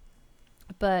 But,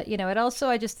 it also,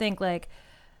 I just think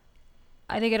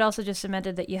I think it also just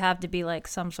cemented that you have to be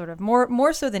some sort of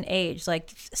more so than age,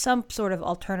 some sort of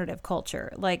alternative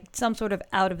culture, some sort of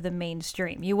out of the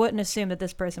mainstream. You wouldn't assume that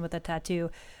this person with a tattoo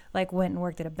went and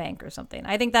worked at a bank or something.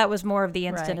 I think that was more of the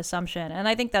instant assumption. And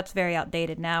I think that's very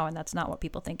outdated now, and that's not what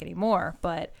people think anymore.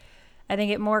 But I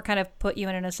think it more kind of put you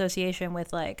in an association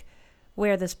with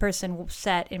where this person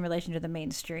sat in relation to the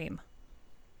mainstream.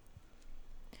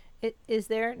 Is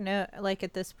there no,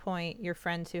 at this point, your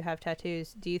friends who have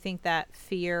tattoos, do you think that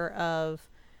fear of,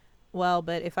 well,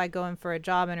 but if I go in for a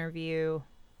job interview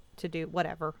to do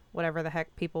whatever the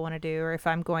heck people want to do, or if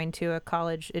I'm going to a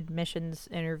college admissions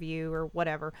interview or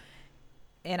whatever,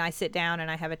 and I sit down and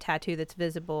I have a tattoo that's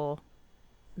visible,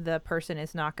 the person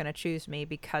is not going to choose me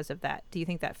because of that? Do you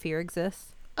think that fear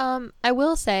exists? I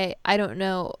will say, I don't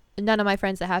know, none of my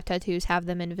friends that have tattoos have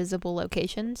them in visible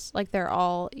locations. They're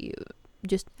all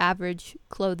just average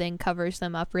clothing covers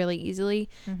them up really easily.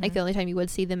 The only time you would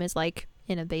see them is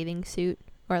in a bathing suit,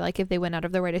 or if they went out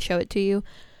of their way to show it to you.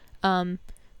 But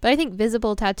I think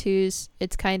visible tattoos,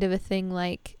 it's kind of a thing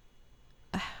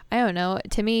I don't know.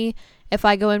 To me, if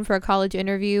I go in for a college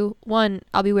interview, one,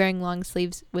 I'll be wearing long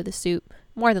sleeves with a suit,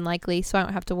 more than likely, so I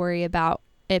don't have to worry about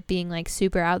it being like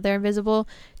super out there and visible.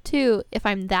 Two, if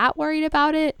I'm that worried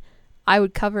about it, I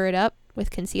would cover it up with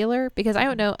concealer, because I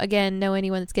don't know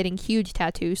anyone that's getting huge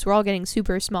tattoos. So we're all getting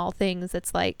super small things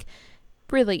that's like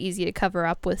really easy to cover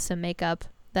up with some makeup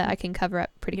that I can cover up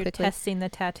pretty You're quickly. testing the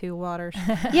tattoo waters.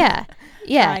 Yeah.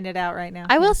 Trying it out right now.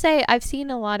 I will say I've seen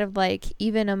a lot of like,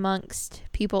 even amongst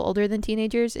people older than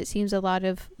teenagers, it seems a lot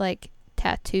of like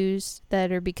tattoos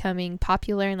that are becoming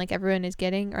popular and like everyone is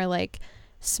getting are like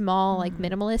small like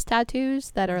minimalist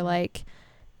tattoos that are like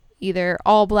either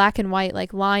all black and white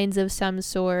like lines of some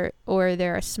sort, or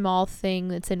they're a small thing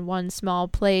that's in one small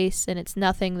place and it's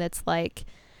nothing that's like,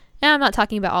 and I'm not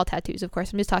talking about all tattoos, of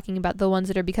course. I'm just talking about the ones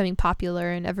that are becoming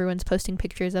popular and everyone's posting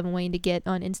pictures of and waiting to get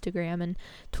on Instagram and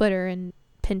Twitter and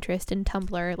Pinterest and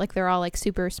Tumblr. Like they're all like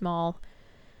super small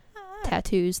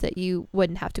tattoos that you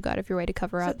wouldn't have to go out of your way to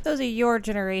cover So up. those are your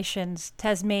generation's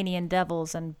Tasmanian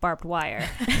devils and barbed wire.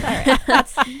 All right,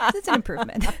 that's an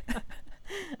improvement.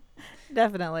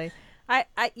 Definitely.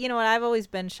 I you know what, I've always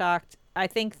been shocked. I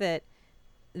think that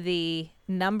the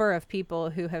number of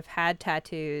people who have had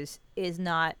tattoos is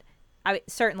not,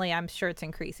 certainly I'm sure it's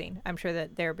increasing. I'm sure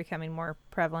that they're becoming more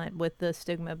prevalent with the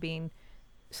stigma being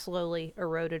slowly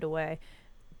eroded away.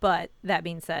 But that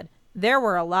being said, there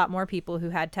were a lot more people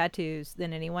who had tattoos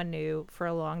than anyone knew for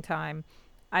a long time.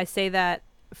 I say that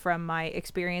from my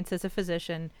experience as a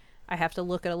physician. I have to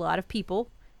look at a lot of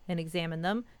people and examine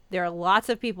them. There are lots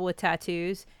of people with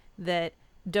tattoos that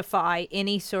defy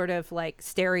any sort of like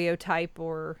stereotype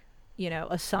or, you know,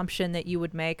 assumption that you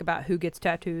would make about who gets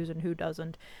tattoos and who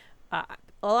doesn't. A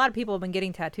lot of people have been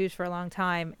getting tattoos for a long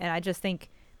time, and I just think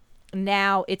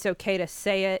now it's okay to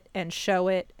say it and show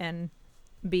it and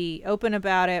be open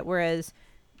about it, whereas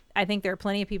I think there are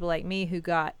plenty of people like me who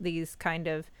got these kind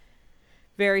of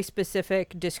very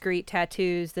specific, discreet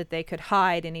tattoos that they could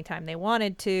hide anytime they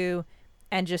wanted to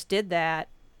and just did that.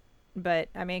 But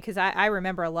I mean, because I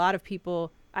remember a lot of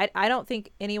people, I don't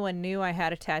think anyone knew I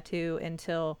had a tattoo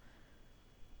until,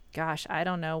 gosh, I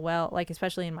don't know, well, like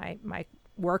especially in my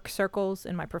work circles,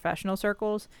 in my professional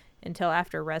circles, until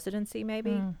after residency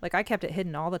maybe. Like I kept it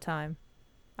hidden all the time.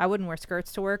 I wouldn't wear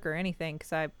skirts to work or anything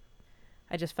because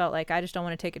I just felt like I just don't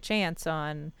want to take a chance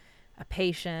on a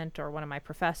patient or one of my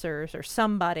professors or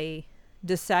somebody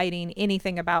deciding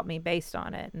anything about me based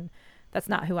on it. And that's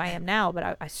not who I am now,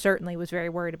 but I certainly was very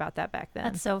worried about that back then.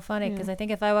 That's so funny because I think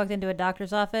if I walked into a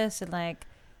doctor's office and like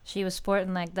she was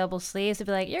sporting like double sleeves, I'd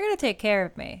be like, "You're gonna take care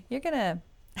of me. You're gonna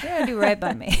do right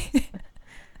by me."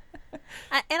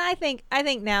 And I think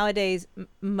nowadays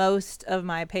most of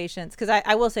my patients, because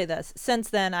I will say this, since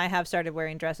then I have started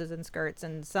wearing dresses and skirts,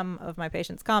 and some of my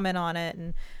patients comment on it,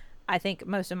 and I think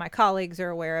most of my colleagues are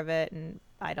aware of it, and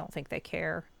I don't think they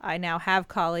care. I now have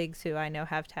colleagues who I know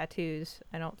have tattoos.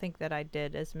 I don't think that I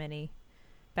did as many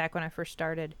back when I first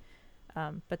started,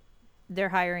 but they're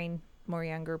hiring more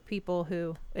younger people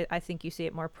who I think you see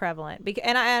it more prevalent.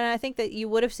 And I think that you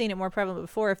would have seen it more prevalent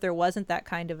before if there wasn't that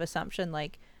kind of assumption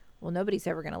like, well, nobody's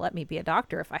ever going to let me be a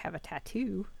doctor if I have a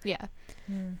tattoo. Yeah.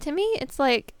 To me, it's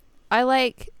like,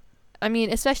 I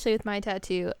mean, especially with my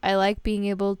tattoo, I like being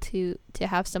able to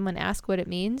have someone ask what it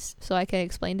means so I can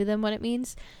explain to them what it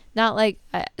means. Not like,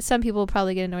 some people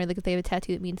probably get annoyed like if they have a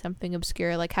tattoo that means something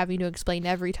obscure, like having to explain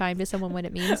every time to someone what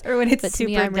it means. Or when it's but super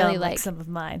to me, I'm dumb, really like some of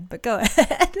mine. But go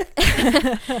ahead.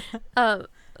 But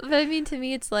I mean, to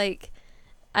me, it's like,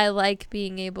 I like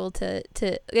being able to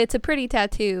it's a pretty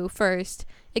tattoo first.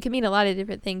 It can mean a lot of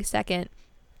different things second.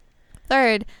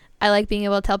 Third, I like being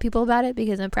able to tell people about it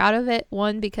because I'm proud of it.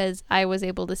 One, because I was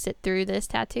able to sit through this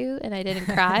tattoo and I didn't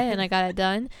cry and I got it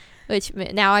done, which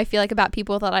now I feel like about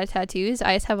people with a lot of tattoos,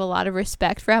 I just have a lot of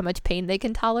respect for how much pain they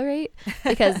can tolerate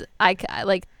because I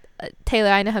like, Taylor,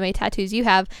 I know how many tattoos you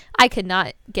have. I could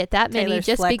not get that many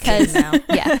just because,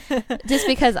 just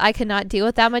because I could not deal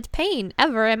with that much pain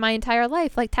ever in my entire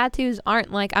life. Like tattoos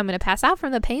aren't like I'm going to pass out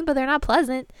from the pain, but they're not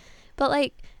pleasant. But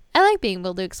like, I like being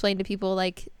able to explain to people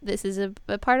like this is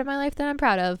a part of my life that I'm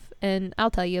proud of and I'll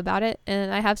tell you about it.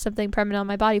 And I have something permanent on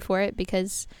my body for it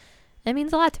because it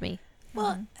means a lot to me.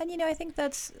 Well, and you know, I think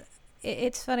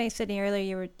it's funny, Sydney,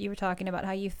 earlier you were talking about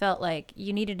how you felt like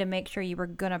you needed to make sure you were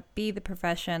going to be the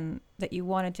profession that you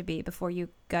wanted to be before you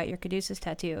got your Caduceus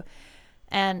tattoo.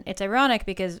 And it's ironic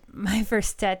because my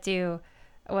first tattoo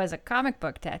was a comic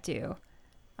book tattoo.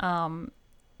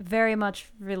 Very much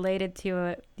related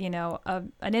to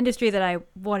an industry that I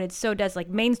wanted so like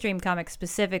mainstream comics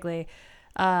specifically,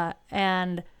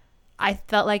 and I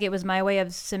felt like it was my way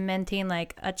of cementing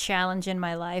like a challenge in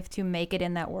my life to make it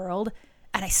in that world,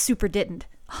 and I super didn't.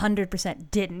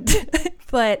 100% didn't.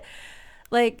 But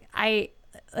like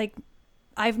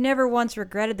I've never once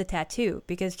regretted the tattoo,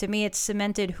 because to me it's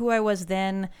cemented who I was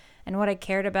then and what I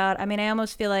cared about. I mean, I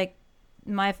almost feel like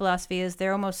my philosophy is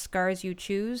they're almost scars you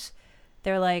choose.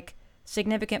 They're like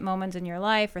significant moments in your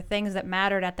life or things that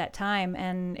mattered at that time,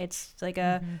 and it's like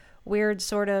a weird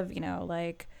sort of,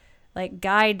 like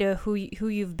guide to who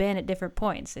you've been at different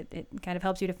points. It kind of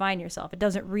helps you define yourself. It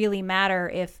doesn't really matter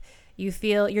if you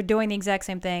feel you're doing the exact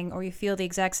same thing or you feel the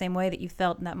exact same way that you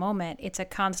felt in that moment. It's a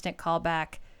constant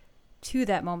callback to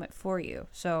that moment for you.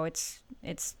 So it's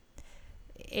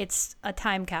a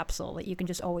time capsule that you can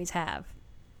just always have.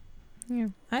 Yeah,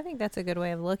 I think that's a good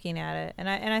way of looking at it, and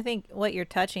I think what you're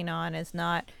touching on is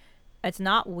it's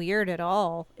not weird at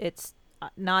all. It's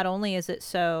not only is it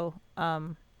so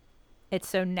it's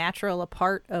so natural a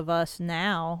part of us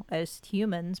now as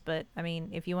humans, but I mean,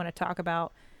 if you want to talk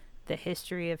about the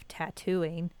history of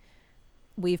tattooing,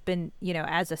 we've been,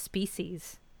 as a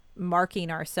species,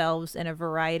 marking ourselves in a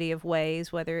variety of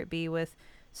ways, whether it be with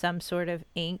some sort of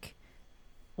ink,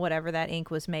 whatever that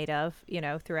ink was made of,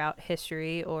 throughout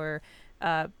history, or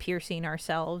piercing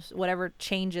ourselves, whatever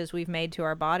changes we've made to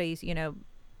our bodies,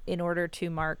 in order to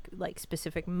mark like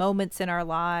specific moments in our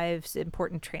lives,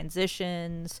 important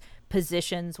transitions,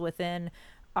 positions within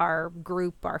our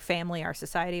group, our family, our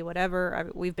society, whatever.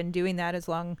 We've been doing that as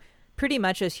long, pretty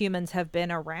much as humans have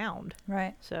been around.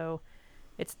 Right. So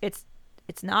it's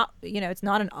not, it's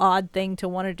not an odd thing to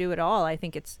want to do at all. I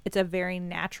think it's a very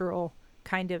natural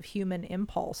kind of human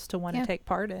impulse to want to take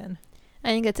part in. I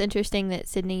think it's interesting that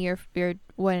Sydney, your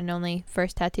one and only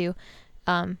first tattoo,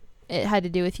 it had to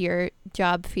do with your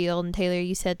job field, and Taylor,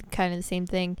 you said kind of the same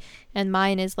thing, and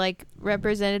mine is like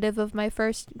representative of my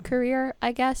first career,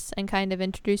 I guess, and kind of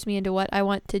introduced me into what I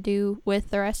want to do with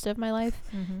the rest of my life.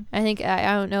 I think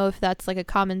I don't know if that's like a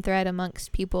common thread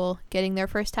amongst people getting their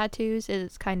first tattoos.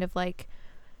 It's kind of like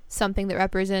something that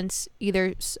represents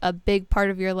either a big part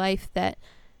of your life that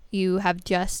you have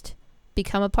just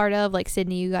become a part of, like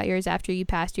Sydney, you got yours after you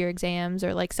passed your exams,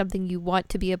 or like something you want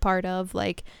to be a part of,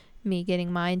 like me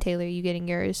getting mine, Taylor, you getting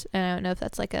yours. And I don't know if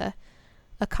that's like a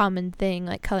common thing,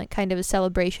 like kind of a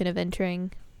celebration of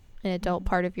entering an adult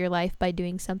part of your life by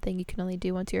doing something you can only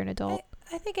do once you're an adult.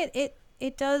 I think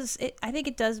it does. I think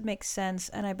it does make sense,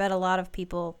 and I bet a lot of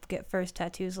people get first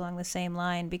tattoos along the same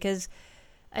line, because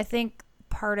I think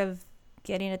part of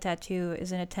getting a tattoo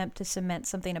is an attempt to cement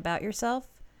something about yourself.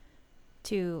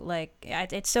 To like,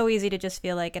 it's so easy to just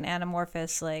feel like an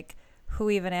anamorphous, like, who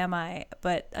even am I?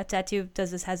 But a tattoo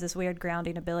has this weird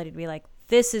grounding ability to be like,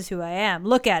 this is who I am.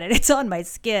 Look at it. It's on my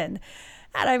skin.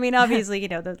 And I mean, obviously,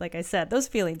 like I said, those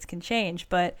feelings can change,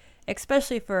 but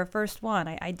especially for a first one,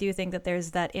 I do think that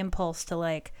there's that impulse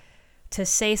to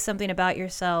say something about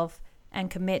yourself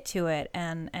and commit to it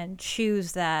and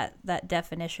choose that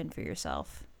definition for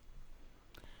yourself.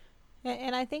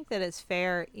 And I think that it's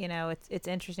fair, it's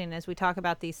interesting as we talk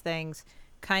about these things,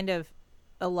 kind of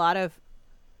a lot of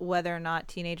whether or not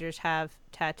teenagers have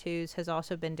tattoos has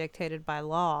also been dictated by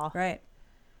law. Right.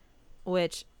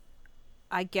 Which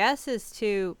I guess is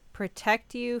to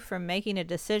protect you from making a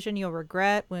decision you'll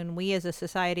regret when we as a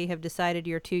society have decided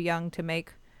you're too young to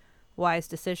make wise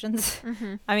decisions.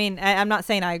 I mean, I'm not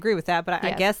saying I agree with that, but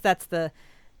I guess that's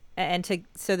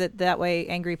so that way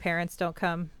angry parents don't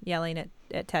come yelling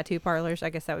at tattoo parlors. I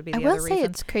guess that would be the other reason. I will say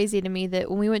it's crazy to me that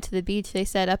when we went to the beach, they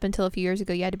said up until a few years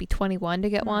ago you had to be 21 to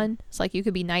get one. It's like you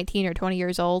could be 19 or 20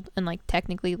 years old and like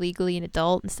technically legally an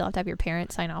adult and still have to have your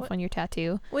parents sign off on your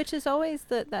tattoo. Which is always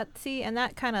and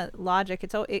that kind of logic,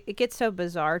 it gets so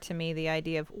bizarre to me, the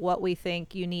idea of what we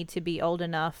think you need to be old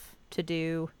enough to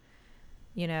do,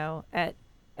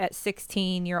 at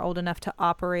 16, you're old enough to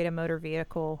operate a motor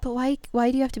vehicle. But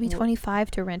why do you have to be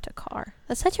 25 to rent a car?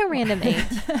 That's such a random age.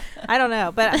 I don't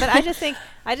know, but I just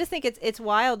think it's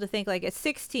wild to think like at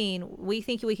 16 we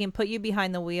think we can put you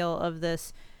behind the wheel of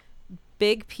this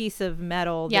big piece of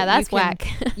metal. Yeah, that's whack.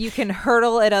 You can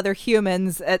hurtle at other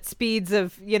humans at speeds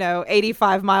of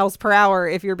 85 miles per hour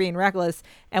if you're being reckless,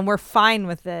 and we're fine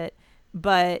with it.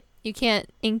 But you can't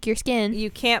ink your skin.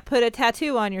 You can't put a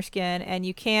tattoo on your skin, and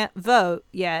you can't vote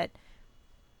yet.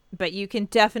 But you can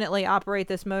definitely operate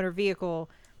this motor vehicle.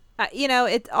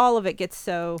 All of it gets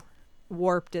so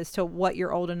warped as to what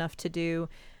you're old enough to do.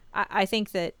 I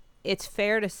think that it's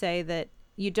fair to say that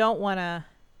you don't want to.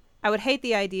 I would hate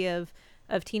the idea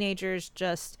of teenagers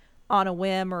just on a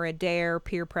whim or a dare,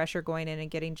 peer pressure, going in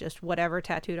and getting just whatever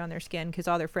tattooed on their skin because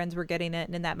all their friends were getting it,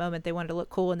 and in that moment they wanted to look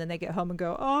cool, and then they get home and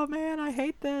go, oh man, I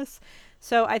hate this.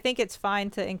 So I think it's fine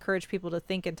to encourage people to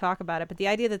think and talk about it, but the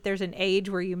idea that there's an age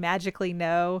where you magically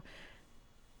know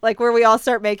like where we all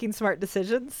start making smart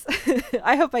decisions.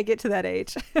 I hope I get to that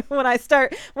age. When I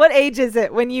start, what age is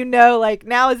it when you know, like,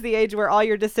 now is the age where all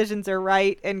your decisions are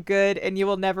right and good and you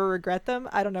will never regret them?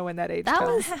 I don't know when that age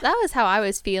comes. That was how I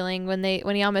was feeling when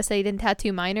he almost said he didn't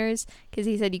tattoo minors because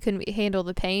he said you couldn't handle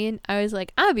the pain. I was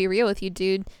like, I'm gonna be real with you,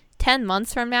 dude. 10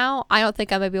 months from now, I don't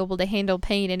think I'm gonna be able to handle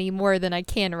pain any more than I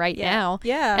can right now.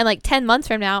 Yeah. And like 10 months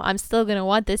from now, I'm still gonna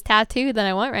want this tattoo than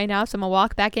I want right now. So I'm gonna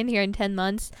walk back in here in 10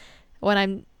 months when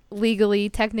I'm legally,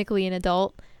 technically an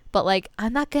adult. But like,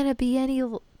 I'm not gonna be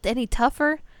any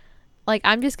tougher. Like,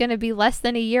 I'm just gonna be less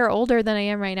than a year older than I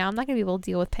am right now. I'm not gonna be able to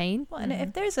deal with pain. Well, and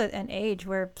if there's an age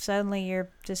where suddenly your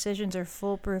decisions are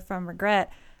foolproof from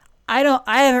regret, I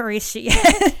haven't reached it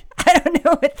yet. I don't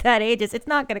know what that age is. It's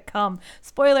not going to come.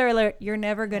 Spoiler alert, you're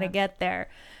never going to get there.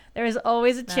 There is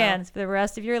always a chance for the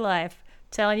rest of your life, I'm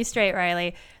telling you straight,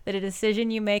 Riley, that a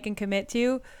decision you make and commit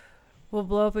to will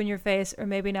blow up in your face or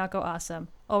maybe not go awesome.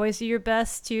 Always do your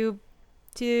best to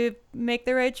make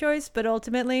the right choice, but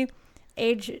ultimately,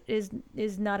 age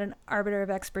is not an arbiter of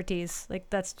expertise. Like,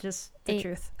 that's just the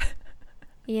truth.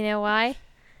 You know why?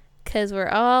 Because we're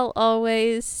all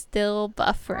always still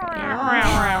buffering.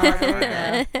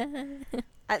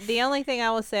 The only thing I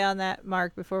will say on that,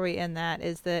 Mark, before we end that,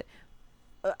 is that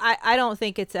I don't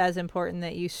think it's as important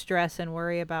that you stress and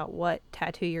worry about what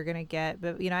tattoo you're going to get.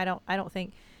 But, I don't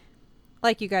think,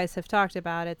 like you guys have talked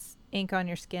about, it's ink on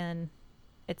your skin.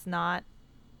 It's not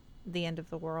the end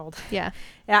of the world. Yeah.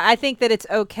 I think that it's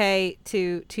okay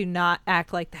to not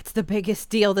act like that's the biggest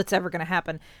deal that's ever going to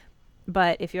happen.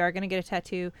 But if you are going to get a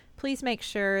tattoo, please make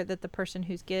sure that the person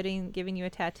who's giving you a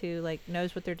tattoo like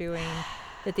knows what they're doing,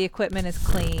 that the equipment is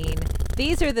clean.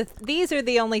 These are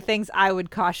the only things I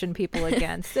would caution people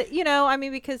against. That,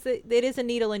 because it is a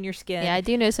needle in your skin. Yeah, I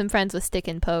do know some friends with stick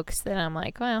and pokes that I'm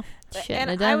like, well, shouldn't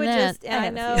have done that.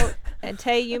 I know, and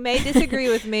Tay, you may disagree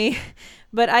with me,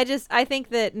 but I think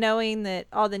that knowing that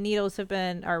all the needles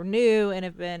are new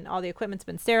and all the equipment's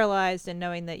been sterilized, and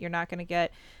knowing that you're not going to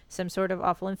get some sort of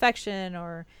awful infection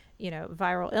or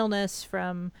viral illness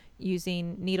from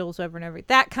using needles over and over,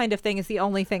 that kind of thing is the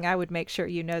only thing I would make sure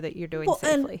that you're doing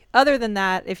safely. Other than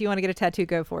that, if you want to get a tattoo,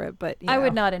 go for it. But I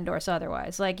would not endorse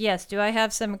otherwise. Like, yes, do I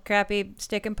have some crappy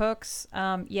stick and pokes?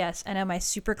 Yes. And am I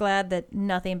super glad that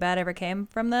nothing bad ever came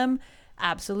from them?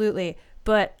 Absolutely.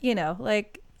 But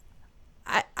like,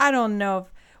 I don't know if,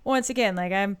 once again,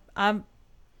 like, I'm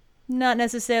not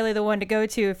necessarily the one to go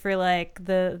to for like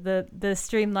the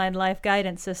streamlined life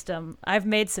guidance system. I've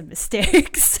made some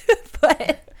mistakes,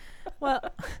 but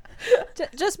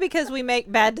just because we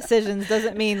make bad decisions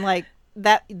doesn't mean like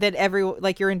that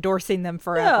you're endorsing them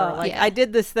forever. No, I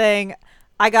did this thing,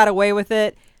 I got away with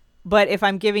it, but if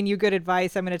I'm giving you good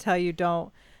advice, I'm going to tell you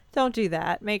don't do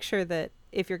that. Make sure that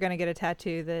if you're going to get a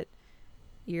tattoo, that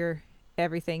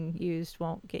everything used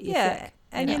won't get you sick.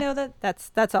 And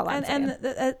that's all I'm saying. And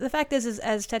the fact is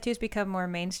as tattoos become more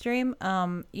mainstream,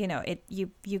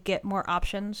 you get more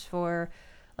options for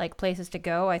like places to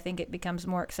go. I think it becomes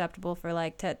more acceptable for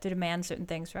like to demand certain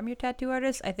things from your tattoo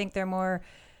artist. I think there are more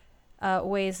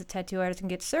ways that tattoo artists can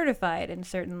get certified in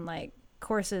certain like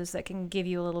courses that can give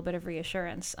you a little bit of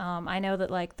reassurance. I know that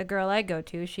like the girl I go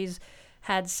to, she's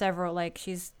done several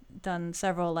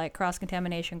like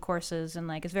cross-contamination courses and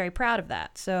like is very proud of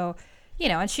that. So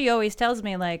and she always tells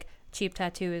me, like, cheap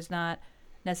tattoo is not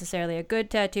necessarily a good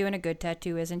tattoo, and a good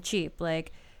tattoo isn't cheap.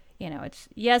 Like,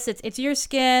 it's your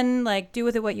skin, like, do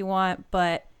with it what you want,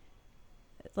 but,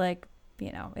 like,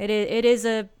 it is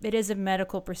a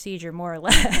medical procedure, more or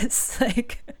less.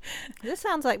 Like, this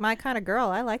sounds like my kind of girl.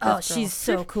 I like this girl. She's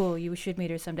so cool. You should meet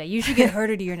her someday. You should get her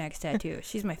to do your next tattoo.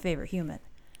 She's my favorite human.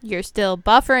 You're still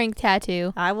buffering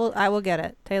tattoo. I will get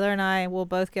it. Taylor and I will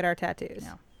both get our tattoos.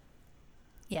 No.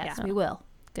 Yes, we will.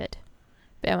 Good.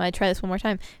 But I'm going to try this one more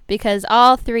time because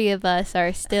all three of us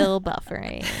are still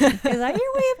buffering. Is that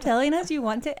your way of telling us you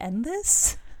want to end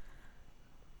this?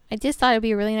 I just thought it would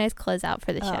be a really nice closeout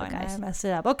for the show, guys. I messed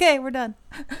it up. Okay, we're done.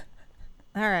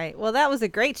 All right. Well, that was a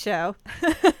great show.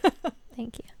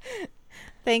 Thank you.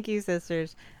 Thank you,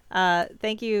 sisters.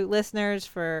 Thank you, listeners,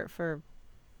 for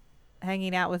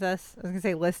hanging out with us. I was going to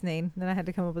say listening. Then I had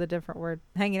to come up with a different word.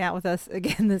 Hanging out with us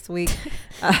again this week.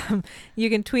 You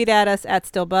can tweet at us at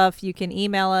stillbuff. You can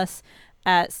email us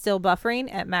at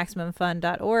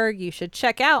stillbuffering@maximumfun.org. You should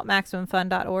check out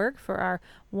maximumfun.org for our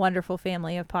wonderful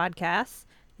family of podcasts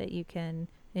that you can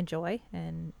enjoy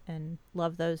and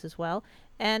love those as well.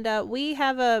 And we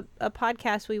have a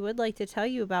podcast we would like to tell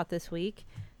you about this week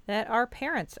that our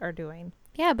parents are doing.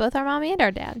 Yeah, both our mom and our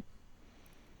dad.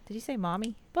 Did you say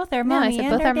mommy? Both our No, I mommy said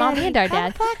and both our our mommy daddy and our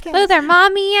have dad. a podcast. Both our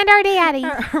mommy and our daddy.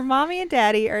 Our mommy and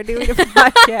daddy are doing a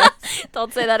podcast.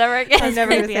 Don't say that ever again. I'm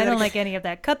never gonna Creepy. say I that don't again. like any of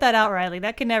that. Cut that out, Riley.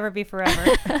 That can never be forever.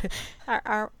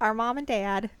 Our mom and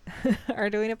dad are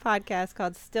doing a podcast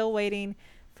called Still Waiting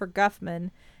for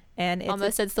Guffman. And it's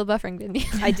Almost said still buffering, didn't you?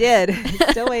 I did.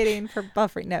 Still waiting for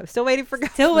buffering. No, still waiting for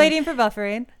Guffman. Still waiting for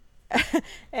buffering.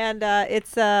 And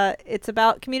it's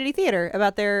about community theater,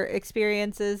 about their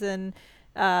experiences and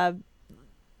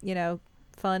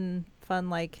fun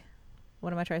like,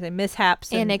 what am I trying to say,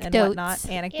 mishaps and whatnot,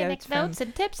 anecdotes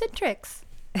and tips and tricks.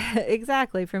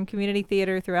 exactly, from community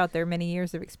theater throughout their many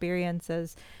years of experience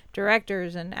as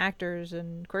directors and actors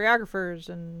and choreographers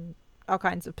and all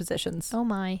kinds of positions. Oh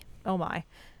my.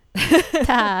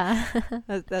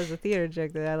 That was a theater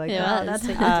joke that I like. Yeah, That's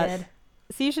what you did.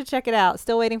 So you should check it out.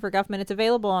 Still Waiting for Guffman. It's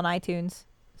available on iTunes.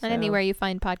 And anywhere you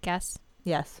find podcasts,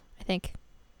 Yes. I think.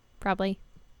 Probably.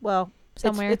 Well,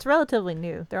 Somewhere. It's relatively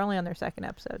new. They're only on their second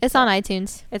episode. It's on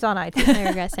iTunes. It's on iTunes. I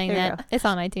regret saying There you that. go. It's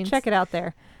on iTunes. Check it out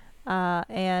there.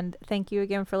 And thank you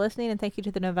again for listening. And thank you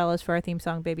to the Novellas for our theme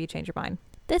song, Baby Change Your Mind.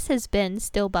 This has been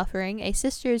Still Buffering, a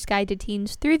sister's guide to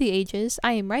teens through the ages.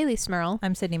 I am Riley Smurl.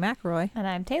 I'm Sydney McElroy. And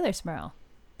I'm Taylor Smurl.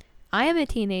 I am a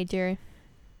teenager.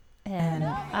 And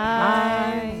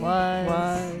I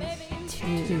was too.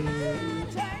 You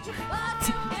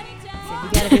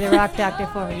gotta be the rock doctor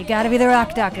for me. You gotta be the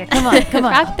rock doctor. Come on. Rock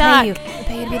I'll pay doc. you. I'll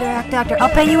pay you to be the rock doctor. I'll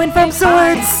pay you in from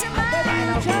swords.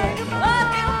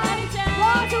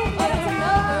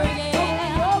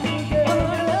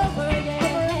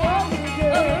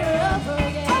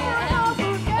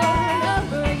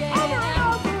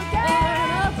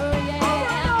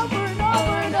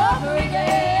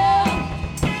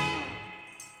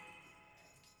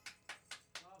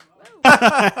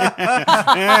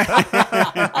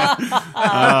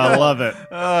 I love it.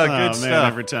 Oh, good Man, stuff.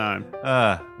 every time.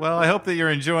 Well, I hope that you're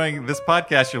enjoying this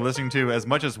podcast you're listening to as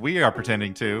much as we are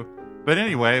pretending to. But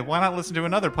anyway, why not listen to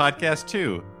another podcast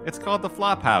too? It's called The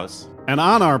Flophouse. And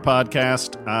on our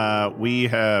podcast, we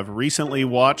have recently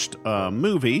watched a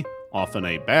movie, often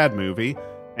a bad movie,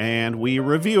 and we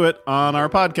review it on our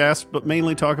podcast, but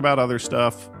mainly talk about other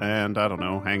stuff and, I don't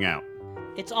know, hang out.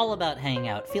 It's all about hanging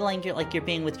out, feeling like you're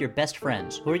being with your best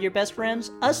friends. Who are your best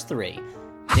friends? Us three.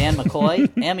 Dan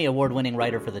McCoy, Emmy Award-winning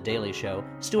writer for The Daily Show,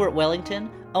 Stuart Wellington,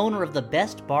 owner of the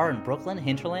best bar in Brooklyn,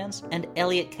 Hinterlands, and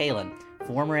Elliot Kalin,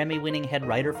 former Emmy-winning head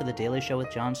writer for The Daily Show with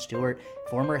Jon Stewart,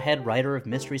 former head writer of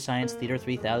Mystery Science Theater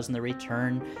 3000, The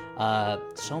Return,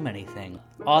 so many things.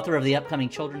 Author of the upcoming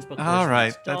children's book, All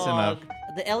right, Postman's that's Dog. enough.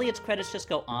 The Elliot's credits just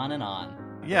go on and on.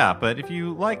 Yeah, but if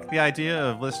you like the idea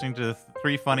of listening to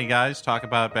three funny guys talk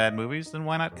about bad movies, then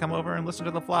why not come over and listen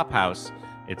to The Flophouse?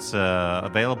 It's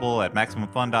available at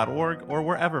MaximumFun.org or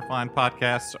wherever fine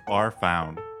podcasts are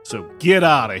found. So get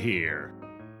out of here.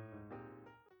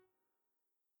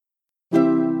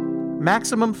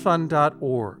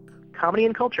 MaximumFun.org. Comedy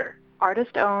and culture.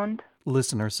 Artist owned.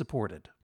 Listener supported.